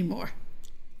anymore.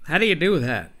 How do you do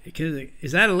that?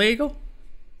 Is that illegal?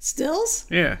 Stills?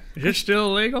 Yeah. Is it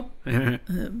still illegal?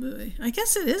 Boy. I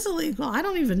guess it is illegal. I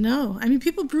don't even know. I mean,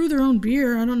 people brew their own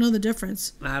beer. I don't know the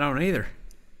difference. I don't either.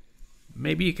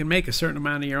 Maybe you can make a certain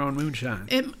amount of your own moonshine.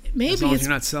 Maybe as long as you're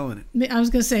not selling it. I was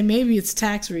going to say maybe it's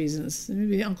tax reasons.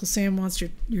 Maybe Uncle Sam wants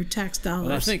your tax dollars.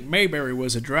 Well, I think Mayberry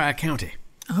was a dry county.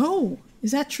 Oh,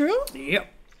 is that true? Yep.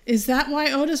 Is that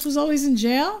why Otis was always in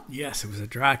jail? Yes, it was a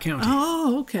dry county.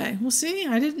 Oh, okay. Well, see,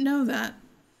 I didn't know that.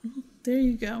 There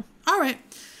you go. All right.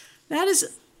 That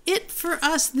is it for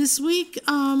us this week.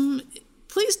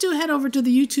 Please do head over to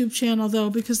the YouTube channel, though,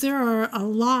 because there are a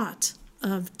lot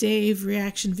of Dave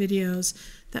reaction videos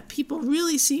that people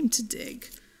really seem to dig.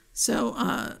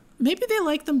 So maybe they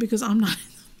like them because I'm not in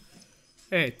them.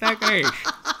 Hey, thanks.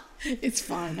 It's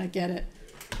fine. I get it.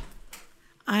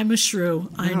 I'm a shrew.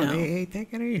 I know. Hey,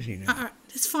 take it easy now. All right.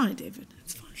 It's fine, David.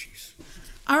 It's fine. Jeez.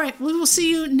 All right. We will see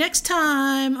you next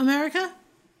time, America.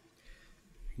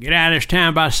 Get out of this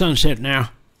town by sunset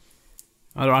now.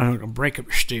 Otherwise, I'm going to break up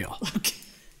your steel. Okay.